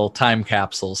be a little time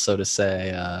capsule, so to say,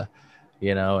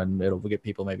 and it'll get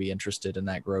people maybe interested in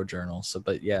that Grow Journal. So,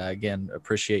 but yeah, again,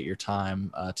 appreciate your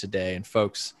time today. And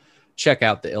folks, check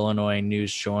out the Illinois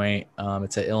News Joint.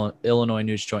 It's at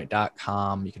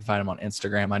illinoisnewsjoint.com. You can find them on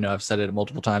Instagram. I know I've said it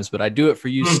multiple times, but I do it for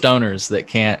you stoners that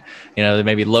can't, they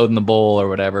may be loading the bowl or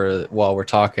whatever while we're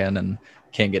talking and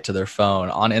can't get to their phone.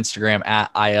 On Instagram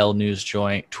at IL News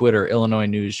Joint, Twitter, Illinois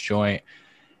News Joint,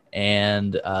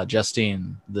 and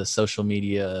Justine, the social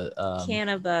media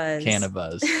Cannabuzz.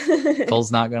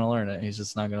 Cole's not going to learn it. He's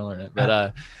just not going to learn it.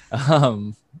 But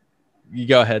you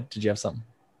go ahead. Did you have something?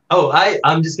 Oh, I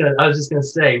was just gonna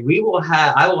say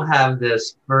I will have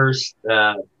this first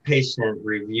patient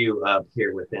review up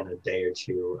here within a day or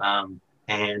two,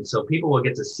 and so people will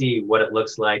get to see what it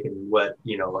looks like and what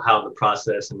how the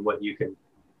process and what you can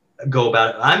go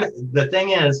about it. The thing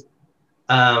is,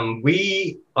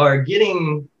 we are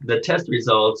getting the test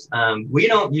results. We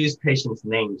don't use patients'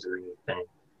 names or anything.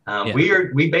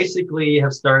 We basically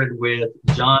have started with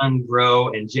John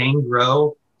Grow and Jane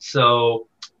Grow. So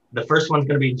the first one's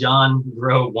going to be John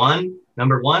Grow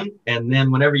number one. And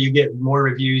then whenever you get more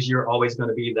reviews, you're always going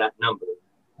to be that number.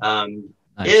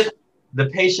 Nice. If the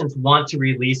patients want to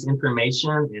release information,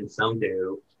 and some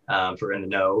do, for in the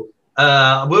know,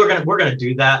 we're going to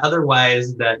do that.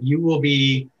 Otherwise, that you will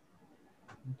be,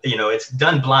 it's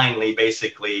done blindly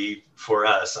basically for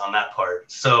us on that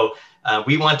part. So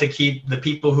we want to keep the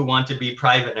people who want to be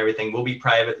private and everything will be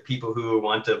private. The people who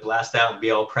want to blast out and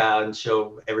be all proud and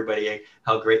show everybody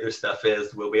how great their stuff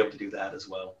is, we'll be able to do that as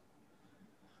well.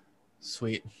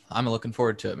 Sweet. I'm looking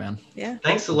forward to it, man. Yeah.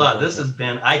 Thanks a lot. This has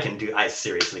been, I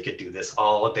seriously could do this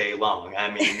all day long.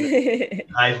 I mean,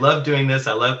 I love doing this.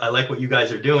 I like what you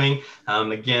guys are doing.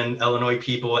 Again, Illinois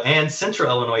people and Central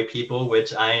Illinois people,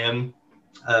 which I am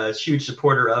a huge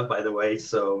supporter of, by the way.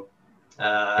 So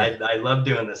I love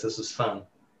doing this. This was fun.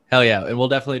 Hell yeah. And we'll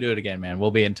definitely do it again, man.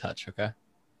 We'll be in touch. Okay.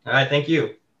 All right. Thank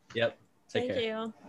you. Yep. Take care. Thank you.